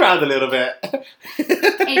turn this around a little bit.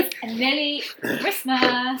 It's nearly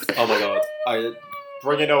Christmas. Oh my god.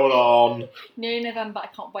 Bring it all on. Nearly November. I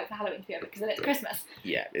can't wait for Halloween to be over because then it's Christmas.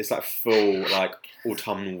 Yeah, it's like full, like,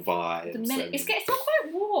 autumnal vibes. It's not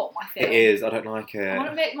quite warm, I feel. It is, I don't like it. I want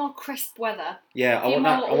a bit more crisp weather. Yeah, I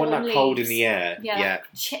want that cold in the air. Yeah.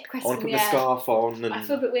 Shit, crisp I want to in put the my air. scarf on. And... I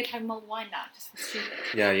feel a bit weird having mulled wine now, just for stupid.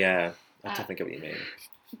 Yeah. I definitely get what you mean.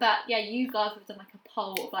 But yeah, you guys have done like a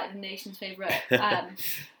poll of like the nation's favourite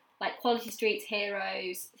like quality streets,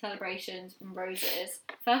 heroes, celebrations, and roses.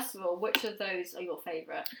 First of all, which of those are your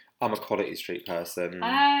favourite? I'm a quality street person. Oh,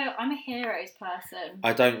 I'm a heroes person.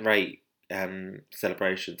 I don't rate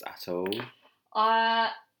celebrations at all.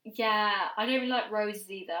 Yeah, I don't really like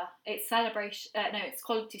roses either. It's celebration. No, it's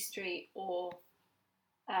quality street or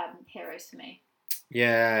heroes for me.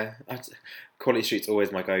 Yeah, quality street's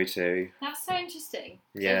always my go-to. That's so interesting.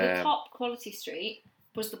 Yeah. So the top quality street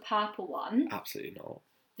was the purple one. Absolutely not.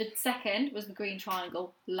 The second was the green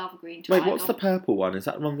triangle. Love a green triangle. Wait, what's the purple one? Is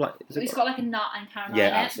that one like? It's got like a nut and caramel Yeah,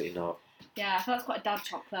 in it. absolutely not. Yeah, I thought that's quite a dad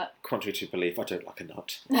chocolate. Contrary to belief, I don't like a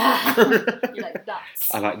nut. You like nuts.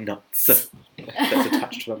 I like nuts that's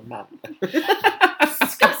attached to a man.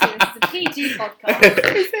 Disgusting. This is a PG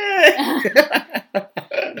podcast.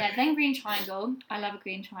 Yeah, then green triangle. I love a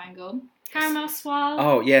green triangle. Caramel swirl.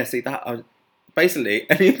 Oh yeah, see that. Basically,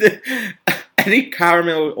 any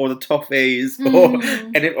caramel or the toffees or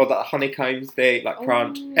that honeycomb thing, like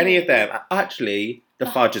crunch, any of them. Actually, the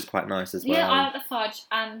fudge is quite nice as well. Yeah, I like the fudge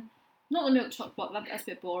and not the milk chocolate. That's a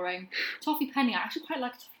bit boring. Toffee penny. I actually quite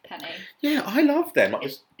like a toffee penny. Yeah, I love them. Like,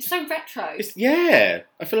 It's so retro. Yeah,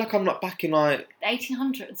 I feel like I'm like back in like The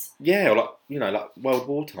 1800s. Yeah, or like like World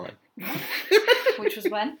War time. Which was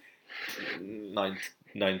when?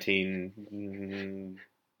 19.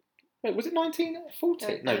 Wait, was it 1940?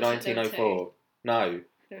 No, There were 1904. No.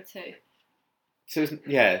 There were two. So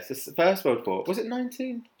it's the First World War. Was it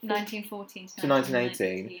 1914 to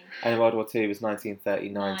 1918? And World War II was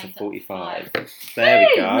 1939 to 45. 45. There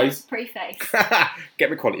we go. Nice preface. Get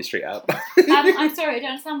me Quality Street up. I'm sorry, I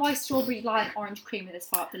don't understand why strawberry, lime, orange cream are this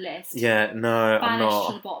far up the list. Yeah, no, I'm Vanish not.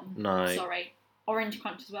 to the bottom. No. Sorry. Orange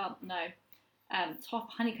crunch as well. No. Top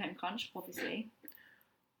honeycomb crunch, obviously.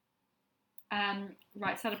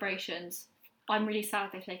 Right, celebrations. I'm really sad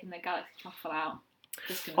they've taken the Galaxy Truffle out.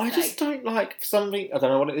 Just don't like something. I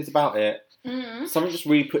don't know what it is about it. Something just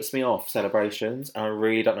really puts me off celebrations, and I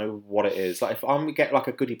really don't know what it is. Like if I'm gonna get like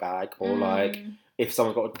a goodie bag, or like if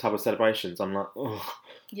someone's got a tub of celebrations, I'm like, oh.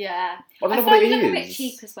 Yeah. I don't know find what it it is. look a bit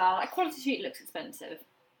cheap as well. Like Quality Street looks expensive.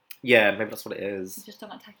 Yeah, maybe that's what it You is. just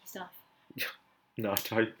don't like tacky stuff. No, I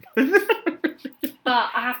don't. But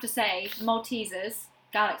I have to say, Maltesers,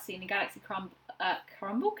 Galaxy and the Galaxy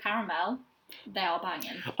Crumble Caramel, they are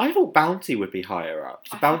banging. I thought Bounty would be higher up.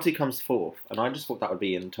 So Bounty comes fourth, and I just thought that would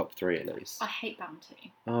be in the top 3 at least. I hate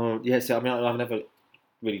Bounty. Oh, yeah, so I mean, I've never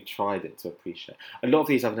really tried it to appreciate. A lot of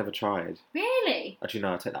these I've never tried. Really? Actually,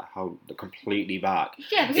 no, I take that whole completely back.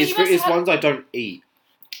 Yeah, because It's ones I don't eat.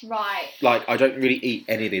 Right. Like, I don't really eat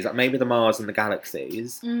any of these. Like, maybe the Mars and the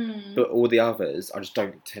Galaxies, but all the others I just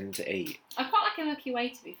don't tend to eat. I quite like a Milky Way,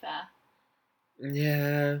 to be fair.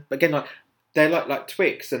 Yeah, but again, like they're like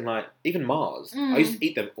Twix and like even Mars. I used to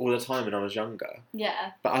eat them all the time when I was younger.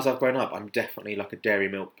 Yeah. But as I've grown up, I'm definitely like a dairy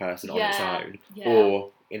milk person on its own, Yeah. or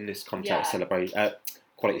in this context Yeah. celebrate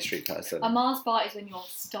Quality Street person. A Mars bar is when you're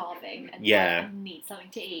starving and Yeah. like, need something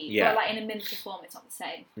to eat. Yeah. But like in a miniature form, it's not the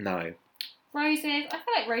same. No. Roses. I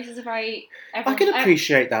feel like roses are very. I can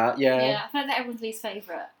appreciate that. Yeah, Yeah. I feel like they're everyone's least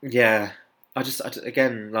favourite. Yeah. I just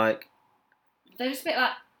again like They're just a bit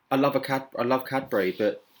like. I love Cadbury,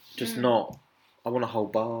 but just not. I want a whole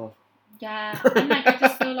bar. Yeah, and like I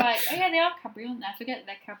just feel like, oh yeah, they are Cadbury, aren't they? I forget that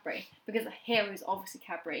they're Cadbury because the hero is obviously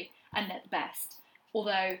Cadbury and they're the best.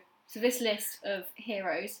 Although, so this list of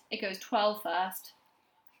heroes, it goes 12 first,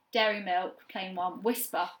 Dairy Milk, plain one,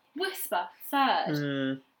 Whisper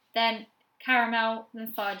third, then Caramel,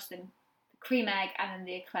 then Fudge, then Cream Egg, and then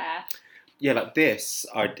the Eclair. Yeah, like this,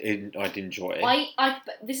 I'd enjoy. But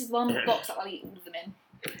this is one box that I'll eat all of them in.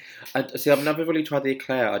 I've never really tried the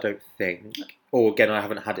Eclair, I don't think. Or again, I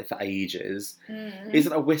haven't had it for ages.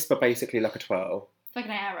 Isn't a Whisper basically like a 12? It's like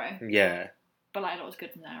an Aero. Yeah. But like not as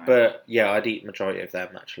good as an Aero. But yeah, I'd eat majority of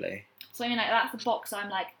them actually. So that's the box I'm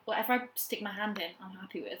like, whatever I stick my hand in, I'm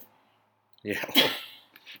happy with. Yeah.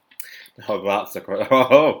 Oh, that's a quote.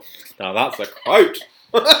 Oh, now that's a quote.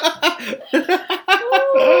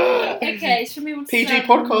 Okay, should we move on to PG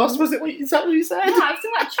podcast? Is that what you said? Yeah, I was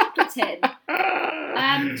talking about chocolate tin.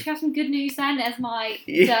 Should we have some good news then, as my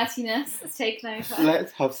dirtiness has taken over?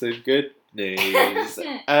 Let's have some good news,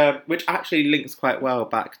 which actually links quite well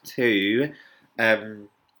back to the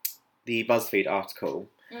BuzzFeed article,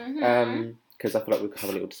 because I feel like we could have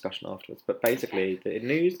a little discussion afterwards. But basically, the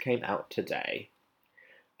news came out today,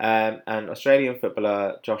 and Australian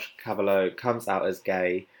footballer Josh Cavallo comes out as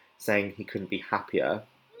gay, saying he couldn't be happier.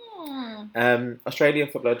 Australian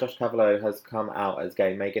footballer Josh Cavallo has come out as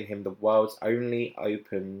gay, making him the world's only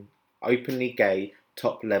openly gay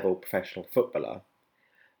top-level professional footballer.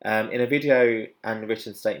 In a video and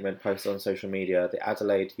written statement posted on social media, the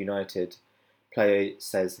Adelaide United player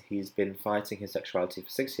says he's been fighting his sexuality for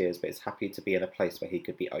 6 years, but is happy to be in a place where he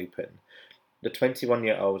could be open. The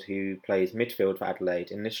 21-year-old who plays midfield for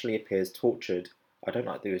Adelaide initially appears tortured. I don't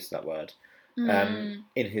like the use of that word. In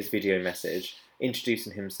his video message,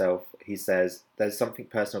 introducing himself, he says, "There's something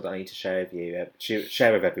personal that I need to share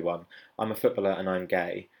with everyone. I'm a footballer and I'm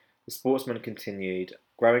gay." The sportsman continued,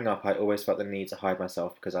 "Growing up, I always felt the need to hide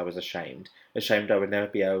myself because I was ashamed I would never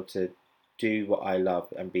be able to do what I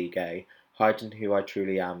love and be gay, hiding who I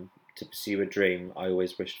truly am to pursue a dream I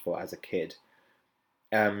always wished for as a kid."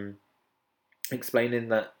 Explaining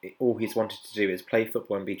that all he's wanted to do is play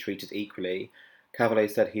football and be treated equally, Cavallo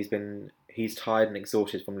said he's tired and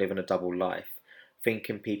exhausted from living a double life,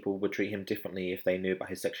 thinking people would treat him differently if they knew about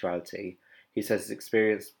his sexuality. He says his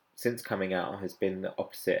experience since coming out has been the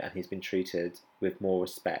opposite and he's been treated with more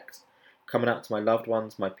respect. "Coming out to my loved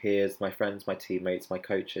ones, my peers, my friends, my teammates, my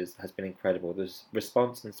coaches has been incredible. The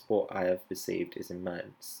response and support I have received is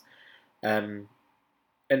immense." And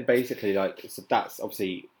basically, so that's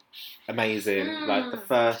obviously amazing. Like the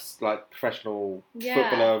first professional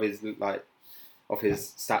footballer of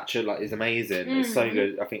his stature is amazing. It's so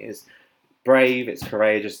good. I think it's brave, it's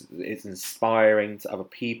courageous, it's inspiring to other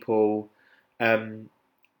people.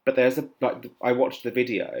 But there's I watched the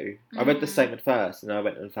video. I read the statement first, and then I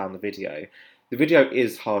went and found the video. The video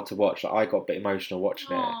is hard to watch. I got a bit emotional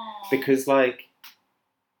watching it because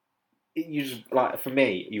you just for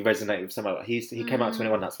me, you resonate with someone. He came out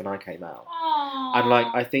 21. That's when I came out, and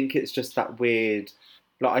I think it's just that weird.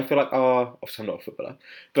 I feel like obviously I'm not a footballer,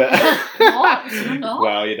 but What? You're not?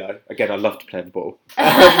 Well, again, I love to play the ball.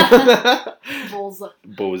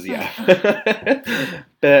 Balls, yeah.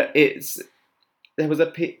 But there was a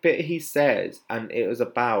bit he said, and it was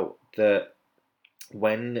about that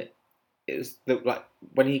when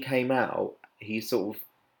when he came out, he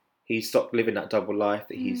stopped living that double life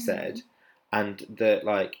that he said, and that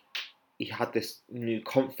he had this new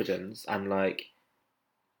confidence and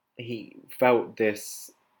he felt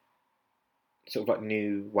this sort of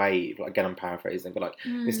new wave. Again, I'm paraphrasing, but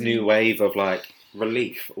this new wave of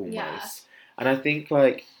relief almost. Yeah. And I think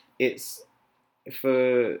it's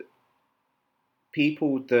for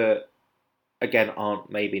people that again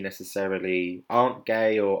aren't gay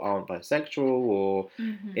or aren't bisexual or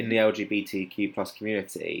in the LGBTQ plus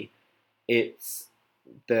community. It's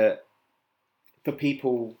that for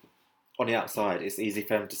people on the outside, it's easy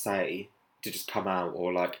for them to just come out,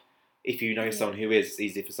 or if you know someone who is, it's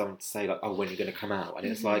easy for someone to say "Oh, when are you going to come out?" And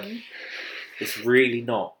it's it's really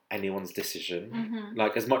not anyone's decision.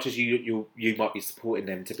 As much as you might be supporting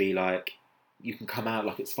them to be you can come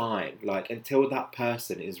out, it's fine. Until that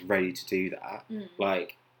person is ready to do that,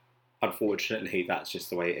 unfortunately, that's just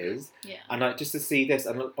the way it is. Yeah. And just to see this,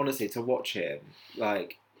 and honestly, to watch him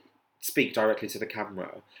speak directly to the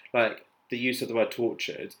camera, the use of the word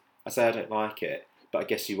tortured. I say I don't like it, but I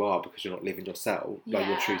guess you are because you're not living yourself, like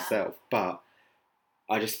your true Yeah. self. But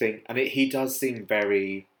I just think, and he does seem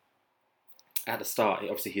very, at the start,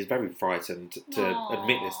 obviously he's very frightened to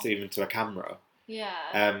admit this Aw. to even to a camera. Yeah.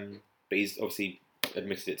 But he's obviously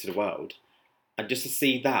admitted it to the world. And just to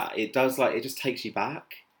see that, it does, like, it just takes you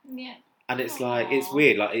back. Yeah. And it's like, it's Aw.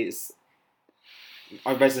 weird, like,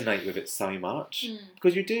 I resonate with it so much.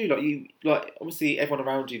 Because you do, like, obviously everyone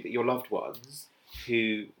around you, your loved ones,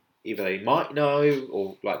 who either they might know,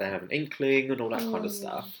 or, like, they have an inkling and all that kind of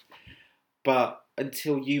stuff. But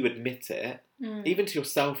until you admit it, even to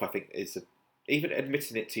yourself, I think even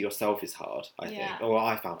admitting it to yourself is hard, I think. Or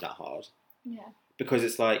I found that hard. Yeah. Because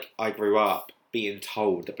it's like, I grew up being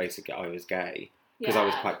told that basically I was gay. Because I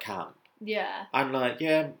was quite camp. Yeah. And like,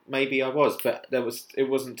 yeah, maybe I was, but it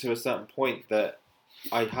wasn't to a certain point that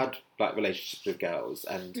I had like relationships with girls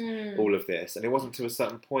and all of this. And it wasn't to a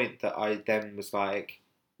certain point that I then was like,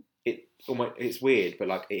 it's weird, but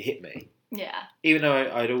like it hit me. Yeah. Even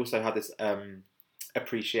though I'd also had this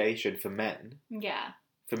appreciation for men. Yeah.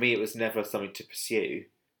 For me, it was never something to pursue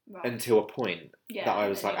Right. until a point that I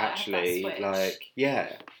was like, you, like, actually, have that like,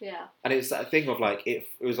 yeah. Yeah. And it's that thing of like, it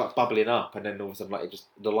was like bubbling up, and then all of a sudden, like,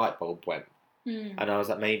 the light bulb went. And I was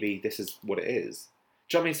like, maybe this is what it is.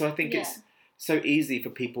 Do you know what I mean? So I think it's so easy for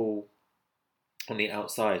people on the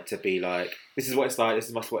outside to be like, this is what it's like, this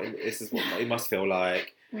is what it must feel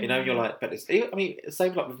like. You know, you're like, but I mean,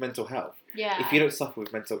 same like with mental health. Yeah. If you don't suffer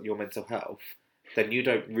with your mental health, then you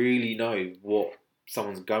don't really know what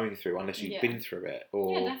someone's going through unless you've been through it,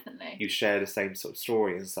 or definitely. you share the same sort of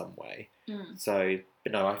story in some way. So,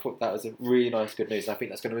 but no, I thought that was a really nice, good news. I think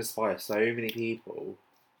that's going to inspire so many people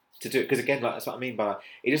to do it, because again, like, that's what I mean by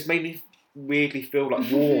it. Just made me weirdly feel like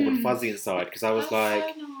warm and fuzzy inside, because I was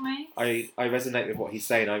like, so nice. I resonate with what he's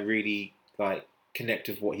saying. I really like connect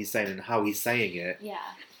with what he's saying and how he's saying it. Yeah.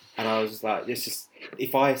 And I was like, it's just,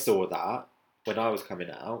 if I saw that when I was coming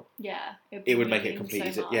out, yeah, it would make it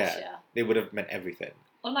completely so much, it would have meant everything.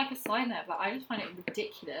 On like a side note, like, I just find it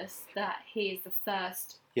ridiculous that he is the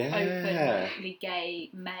first Yeah. openly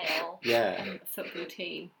gay male Yeah. on a football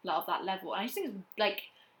team, like, of that level. And I just think it's like,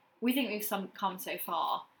 we think we've come so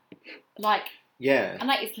far, like, Yeah. and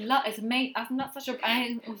like it's amazing. I think that's such a. I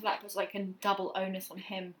think also that was like a double onus on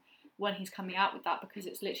him when he's coming out with that, because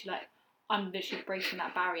it's literally like, I'm literally breaking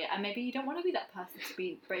that barrier, and maybe you don't want to be that person to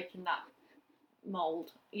be breaking that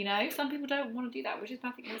mold. You know, some people don't want to do that, which is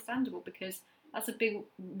perfectly understandable, because that's a big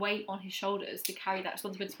weight on his shoulders to carry that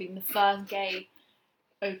responsibility of being the first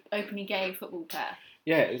openly gay football player.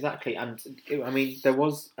 Yeah, exactly. And I mean, there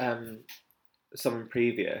was someone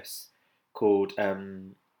previous called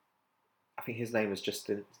I think his name was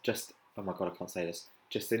oh my god, I can't say this.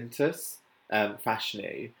 Jacintus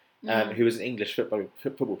Fashanu, who was an English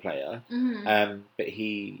football player. But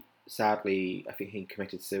he sadly, I think he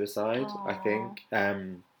committed suicide. Aww. I think,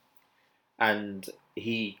 and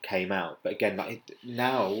he came out. But again, like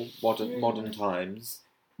now, modern times,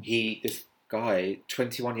 this guy,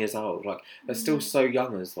 21 years old, like they're still so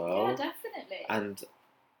young as well. Yeah, definitely. And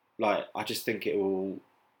like, I just think it will.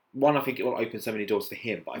 One, I think it will open so many doors for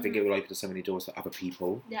him, but I think it will open so many doors for other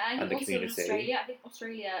people. Yeah, and the also community. In Australia, I think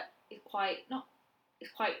Australia is quite not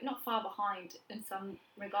far behind in some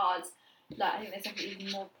regards. Like, I think there's definitely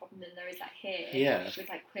even more problem than there is like here. Yeah. With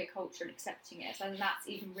like queer culture and accepting it. So I think that's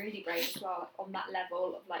even really brave as well, like, on that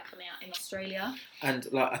level of like coming out in Australia. And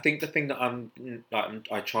like, I think the thing that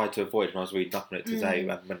I tried to avoid when I was reading up on it today,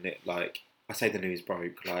 when it, like, I say the news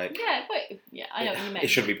broke, like, I know what you meant. it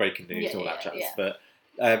shouldn't be breaking news, all that jazz, but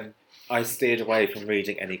I steered away from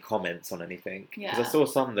reading any comments on anything, because I saw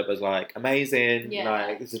some that was like amazing,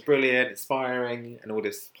 like, this is brilliant, inspiring, and all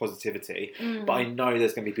this positivity. But I know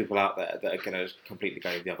there's going to be people out there that are going to completely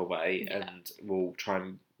go the other way and will try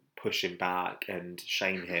and push him back and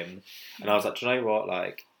shame him. And I was like, do you know what?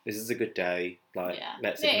 Like, this is a good day. Like,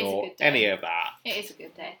 let's ignore any of that. It is a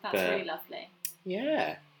good day. That's really lovely.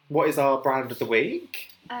 Yeah. What is our brand of the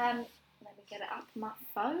week? Let me get it up on my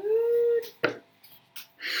phone.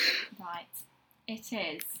 Right, it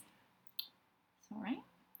is. Sorry,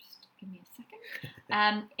 just give me a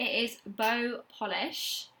second. It is Bow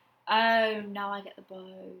Polish. Oh, now I get the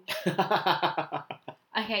bows.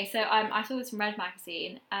 Okay, so I saw this from Red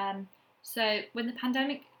Magazine. So when the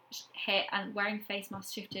pandemic hit and wearing face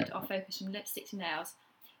masks shifted our focus from lipstick to nails,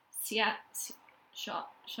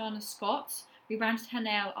 Shana Scott rebranded her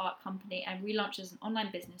nail art company and relaunched as an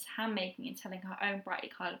online business, handmaking and selling her own brightly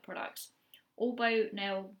coloured products. All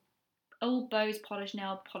Bow's polished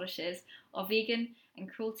nail polishes are vegan and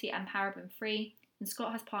cruelty and paraben free, and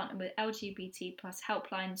Scott has partnered with LGBT+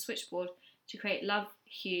 helpline Switchboard to create Love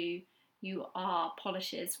Hue you are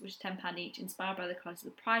polishes, which is £10 each, inspired by the colours of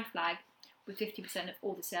the Pride flag, with 50% of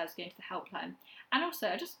all the sales going to the helpline. And also,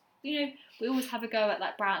 I just, we always have a go at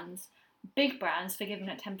like brands, big brands, for giving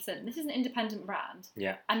like 10%. This is an independent brand.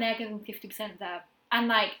 Yeah. And they're giving 50% there. And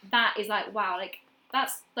like, that is like, wow, like,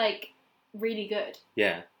 that's like really good.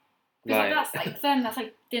 Yeah. Because that's like, for them, that's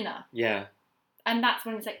like dinner. Yeah. And that's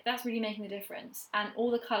when it's like, that's really making the difference. And all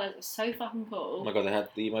the colours are so fucking cool. Oh my god, they have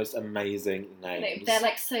the most amazing names. They're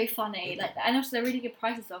like so funny. Like, and also they're really good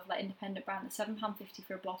prices off like independent brand. They're £7.50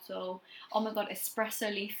 for a bottle. Oh my god,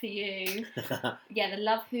 espresso leaf for you. Yeah, the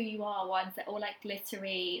Love Who You Are ones. They're all like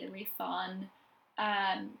glittery. They're really fun.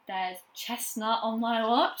 There's chestnut on my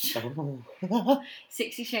watch.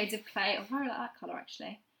 60 Shades of Clay. I really like that colour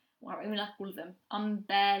actually. Well, I really like all of them.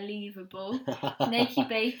 Unbelievable. Nakey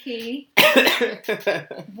Bakey.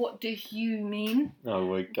 What do you mean? Oh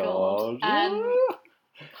my god.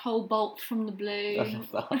 Cobalt from the Blue. I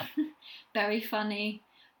love that. Very funny.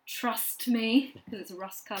 Trust Me, because it's a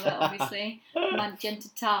rust colour, obviously.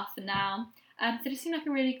 Magenta Tar for now. So they seem like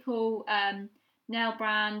a really cool nail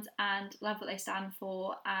brand, and love what they stand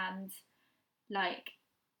for. And like,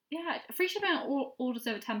 yeah, free shipping on all orders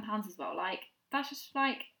over £10 as well. Like, that's just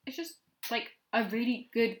like, it's just like a really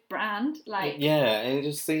good brand. Like, yeah, and it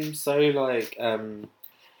just seems so like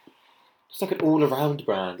just like an all-around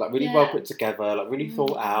brand, like really well put together, like really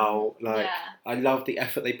thought out. Like, I love the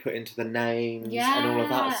effort they put into the names and all of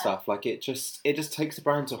that stuff. Like, it just takes the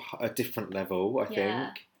brand to a different level, I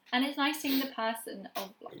think. And it's nice seeing the person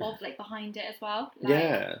of like behind it as well.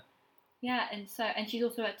 Like, yeah, and she's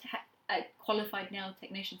also a qualified nail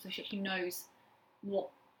technician, so she actually knows what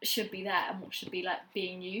should be there and what should be like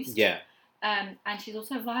being used. Yeah. And she's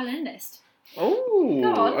also a violinist. Oh,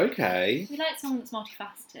 okay. We like someone that's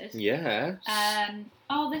multifaceted. Yes.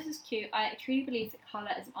 Oh, this is cute. I truly believe that colour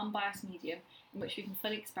is an unbiased medium in which we can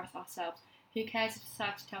fully express ourselves. Who cares if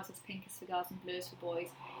society tells us pink is for girls and blue is for boys?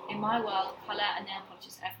 In my world, colour and nail polish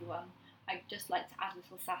is everyone. I'd just like to add a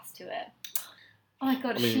little sass to it. Oh my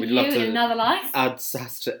god, we'd love to in another life? Add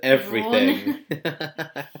sass to everything.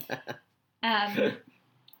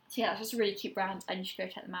 So yeah, that's just a really cute brand, and you should go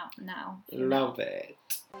check them out now. Love it.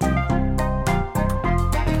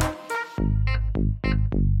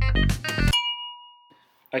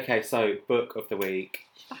 Okay, so book of the week.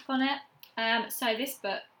 Back on it. So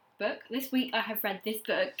this week I have read this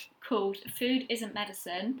book called Food Isn't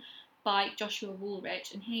Medicine by Joshua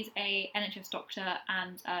Woolrich, and he's a NHS doctor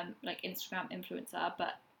and like Instagram influencer,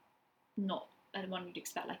 but not the one you'd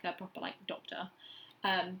expect, like a proper like doctor.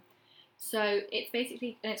 So it's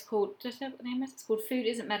basically, and it's called, did I say what the name is? It's called Food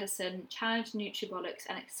Isn't Medicine, Challenge Nutribolics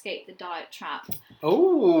and Escape the Diet Trap.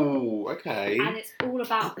 Oh, okay. And it's all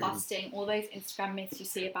about busting all those Instagram myths you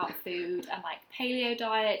see about food and like paleo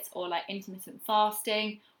diets or like intermittent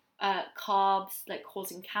fasting, carbs like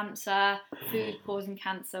causing cancer, food causing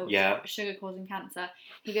cancer, sugar causing cancer.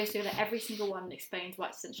 He goes through like every single one and explains why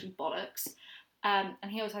it's essentially bollocks. And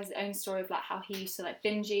he also has his own story of like how he used to like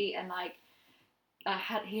binge eat and like,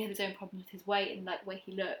 he had his own problem with his weight and like the way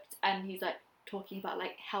he looked, and he's like talking about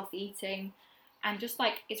like healthy eating, and just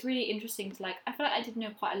like it's really interesting to like, I feel like I did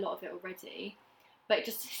know quite a lot of it already, but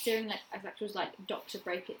just hearing like as actuals like doctor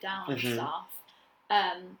break it down and stuff,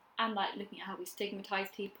 and like looking at how we stigmatise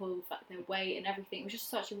people with like their weight and everything. It was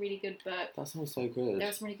just such a really good book. That sounds so good. There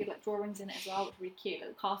were some really good like drawings in it as well, which were really cute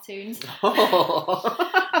little cartoons. Oh.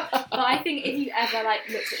 But I think if you ever like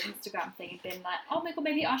looked at an Instagram thing and been like, oh my god,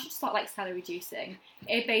 maybe I should start like calorie reducing,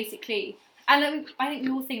 it basically, and like, I think we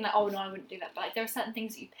all think like, oh no, I wouldn't do that, but like there are certain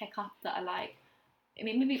things that you pick up that are like, I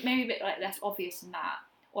mean maybe a bit like less obvious than that,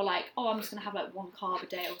 or like, oh, I'm just gonna have like one carb a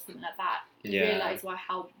day or something like that. You realise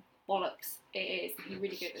how bollocks it is. You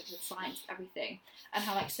really go into the science of everything, and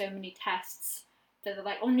how like so many tests that are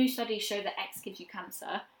like, oh, new studies show that X gives you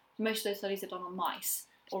cancer. Most of those studies are done on mice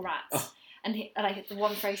or rats. Oh. And like the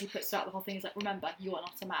one phrase he puts throughout the whole thing is like, remember, you are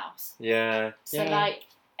not a mouse. Yeah. So like,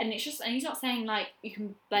 and it's just, and he's not saying like you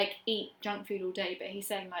can like eat junk food all day, but he's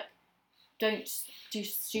saying like, don't do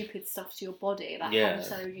stupid stuff to your body, like how much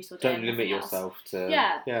calorie reduce all day. Don't limit yourself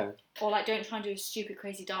to or like don't try and do a stupid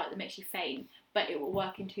crazy diet that makes you faint, but it will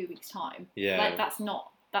work in 2 weeks' time. Like that's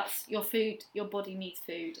your food. Your body needs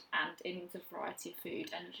food, and it needs a variety of food,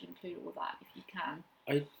 and you should include all that if you can.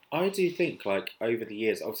 I do think, like, over the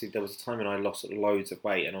years, obviously there was a time when I lost loads of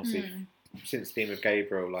weight, and obviously since being with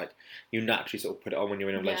Gabriel, like, you naturally sort of put it on when you're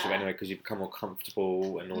in a relationship anyway, because you become more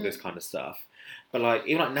comfortable and all this kind of stuff. But like,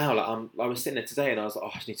 even like now, like I was sitting there today and I was like,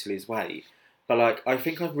 oh, I just need to lose weight. But like, I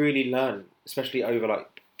think I've really learned, especially over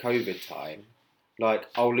like COVID time, Like,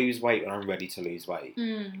 I'll lose weight when I'm ready to lose weight.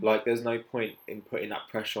 Mm. Like, there's no point in putting that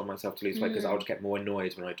pressure on myself to lose weight because I'll just get more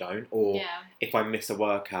annoyed when I don't. Or if I miss a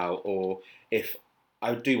workout, or if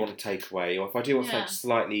I do want to take away, or if I do want something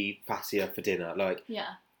slightly fattier for dinner. Like,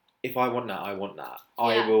 if I want that, I want that.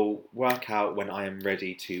 I will work out when I am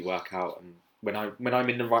ready to work out and when I'm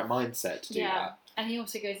in the right mindset to do that. And he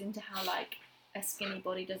also goes into how, like, a skinny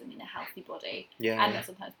body doesn't mean a healthy body. Yeah. And that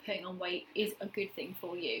sometimes putting on weight is a good thing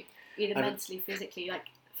for you. Either mentally, physically, like,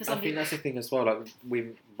 for some people. I think that's the thing as well, like,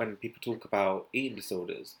 when people talk about eating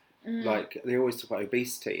disorders, like, they always talk about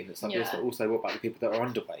obesity, and it's like, yes, but also, what about the people that are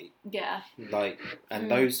underweight? Yeah. Like, and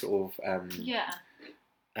those sort of,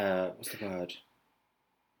 what's the word?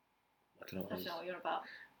 I don't know what you're about.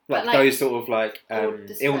 Like, those sort of, like,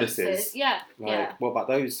 illnesses. Yeah. Like, what about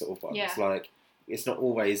those sort of ones? Yeah. Like, it's not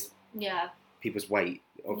always people's weight,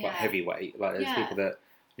 or like, heavy weight. Like, there's people that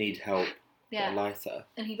need help. Yeah, lighter.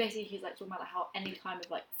 And he's like talking about, like, how any kind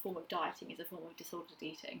of, like, form of dieting is a form of disordered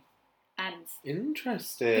eating, and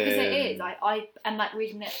interesting because it is. I and, like,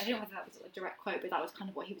 reading it, I don't know whether that was a direct quote, but that was kind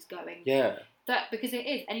of what he was going. Yeah. That because it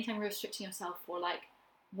is anytime you're restricting yourself for, like,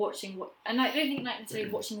 watching what, and I don't think, like,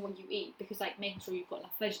 necessarily watching what you eat, because, like, making sure you've got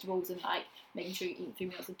enough vegetables and, like, making sure you eat 3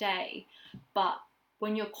 meals a day, but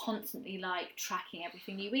when you're constantly, like, tracking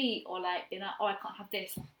everything you eat, or, like, you know, oh, I can't have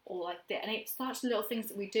this, or like that, and it's such little things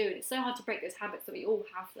that we do, and it's so hard to break those habits that we all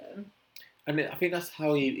have them. And I think that's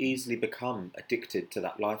how you easily become addicted to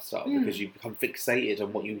that lifestyle, because you become fixated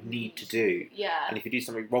on what you need to do. Yeah. And if you do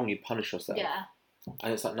something wrong, you punish yourself. Yeah.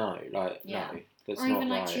 And it's like, no, like, no, that's or not even,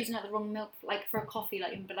 like, right. choosing out the wrong milk, like, for a coffee,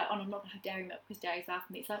 like, but, like, oh, I'm not gonna have dairy milk because dairy's bad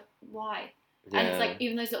for me. It's like, why? Yeah. And it's like,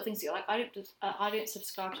 even those little things that you're like, I don't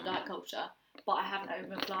subscribe to diet culture, but I have an oat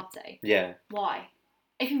milk latte. Yeah. Why?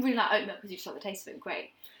 If you really like oat milk because you just like the taste of it,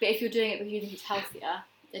 great. But if you're doing it because you think it's healthier,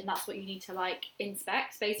 then that's what you need to, like,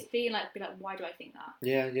 inspect, basically, and, like, be like, why do I think that?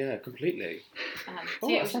 Yeah, completely.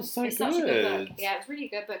 That sounds so good. Such a good book. Yeah, it's a really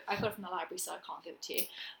good book. I got it from the library, so I can't give it to you.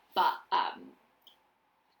 But I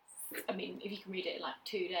mean, if you can read it in, like,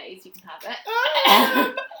 2 days, you can have it.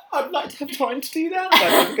 I'd like to have time to do that, but I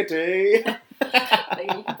don't think I do.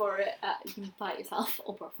 You can borrow it, you can buy it yourself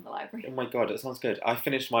or borrow it from the library. Oh my god, it sounds good. I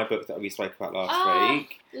finished my book that we spoke about last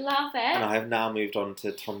week. Love it. And I have now moved on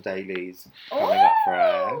to Tom Daly's Coming Up for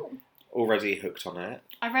Air. Already hooked on it.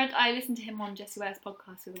 I listened to him on Jessie Ware's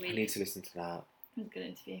podcast of the week. I need to listen to that. It was a good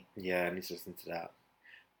interview. Yeah, I need to listen to that.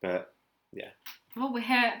 But, yeah. Well, we'll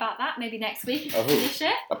hear about that maybe next week if you finish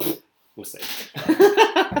it. We'll see.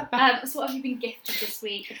 So what have you been gifted this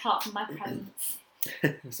week, apart from my presents?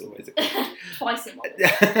 It's always a gift. Twice in 1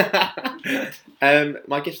 week.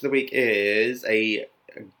 My gift of the week is a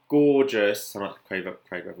gorgeous, I'm not Craig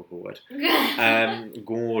Revel Forward.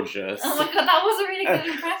 Gorgeous. Oh my god, that was a really good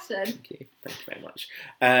impression. Thank you very much.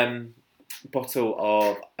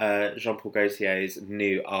 Bottle of Jean-Paul Gaultier's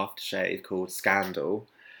new aftershave called Scandal,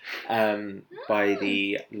 by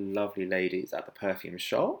the lovely ladies at the perfume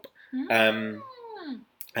shop.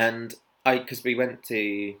 And because we went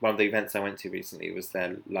to one of the events I went to recently was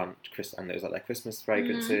their lunch, and it was like their Christmas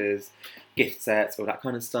fragrances, gift sets, all that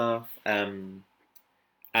kind of stuff. And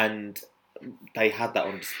they had that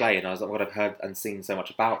on display, and I was like, "What I've heard and seen so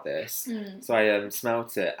much about this." So I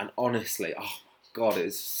smelt it, and honestly, oh my god,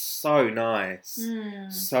 it's so nice,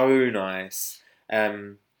 so nice.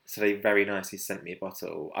 So they very nicely sent me a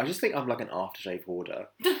bottle. I just think I'm like an aftershave hoarder,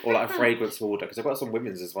 or like a fragrance hoarder, because I've got some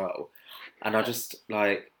women's as well, and I just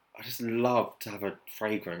love to have a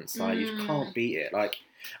fragrance. Like, you can't beat it. Like,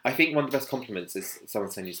 I think one of the best compliments is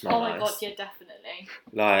someone saying you smell nice. Oh my god, yeah, definitely.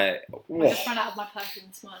 Like, I just ran out of my perfume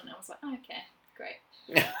this morning, and I was like, oh, okay, great.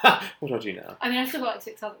 What do I do now? I mean, I've still got like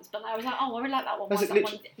 6 others, but I was like, oh, I really like that one. That's that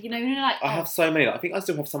one? You know, like, I have so many. I think I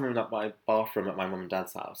still have some in like my bathroom at my mum and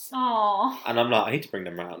dad's house. Oh. And I'm like, I need to bring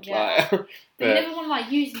them round. Yeah. Like, but you never want to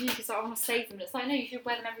like use them because I want to save them. It's like, no, you should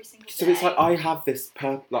wear them every single day. So it's like I have this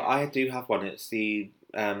like I do have one. It's the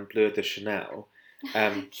Bleu de Chanel.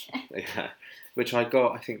 Yeah, which I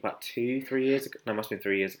got I think about 2-3 years ago. No, it must have been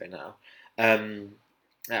 3 years ago now.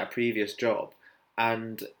 At a previous job,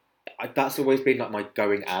 and that's always been like my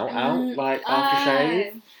going out like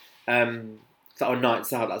aftershave. So on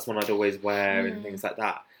nights out, that's one I'd always wear and things like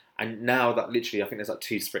that. And now that literally, I think there's like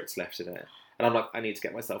 2 spritz left in it, and I'm like, I need to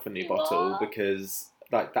get myself a new bottle because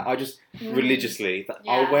like that. I just religiously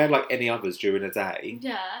Yeah. I'll wear like any others during a day,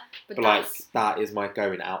 Yeah, but like that's... that is my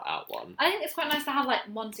going out one. I think it's quite nice to have like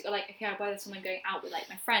ones that are like, okay, I wear this when I'm going out with like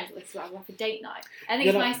my friends, or this is what I wear for date night. I think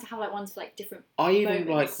Yeah, it's like- nice to have like ones for like different. I even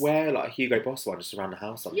moments. like wear like a Hugo Boss one just around the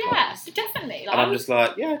house sometimes. Yeah, so definitely. Like, And I'm just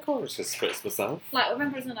like, yeah, cool, I'll just spritz myself. like, I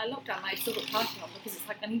remember it was in like lockdown, I still got party on because it's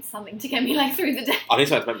like I need something to get me like through the day. I need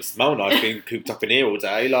something to make me smell nice being cooped up in here all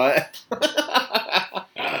day, like.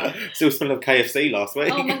 Still smelling of KFC last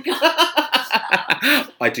week. Oh my god.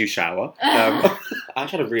 I do shower. I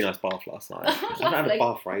actually had a really nice bath last night. I haven't had Lovely. a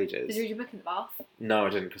bath for Did ages. you read your book in the bath? No, I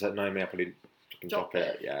didn't, because I know me, I probably fucking drop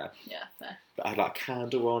it. Yeah. Yeah, fair. But I had like a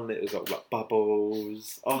candle on, it was like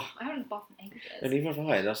bubbles. Oh, I haven't had a bath in ages. and even if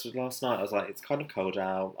I, that's last night, I was like, it's kind of cold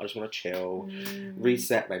out, I just want to chill, Mm.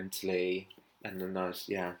 reset mentally, and then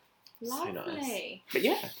yeah. Lovely. So nice. But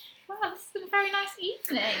yeah, Wow, this has been a very nice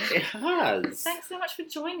evening. it has. Thanks so much for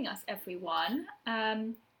joining us, everyone.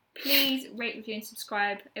 Please rate, review, and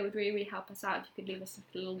subscribe. It would really, really help us out if you could leave us a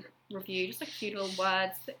little review, just like a few little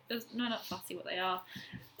words. No, not fussy what they are.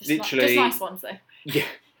 Literally- just nice ones though. Yeah.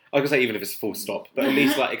 I was gonna say even if it's full stop, but at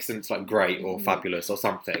least like accents like great or fabulous or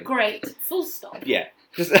something. Great. Full stop. Yeah.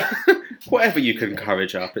 Just whatever you can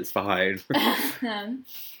encourage up, it's fine.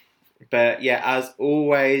 But yeah, as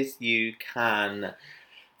always, you can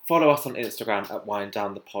follow us on Instagram at Wind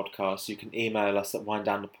Down the Podcast. You can email us at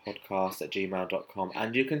winddownthepodcast@gmail.com,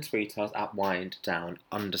 and you can tweet us at winddown_.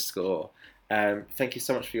 Thank you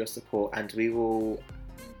so much for your support, and we will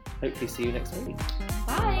hopefully see you next week.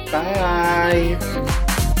 Bye. Bye.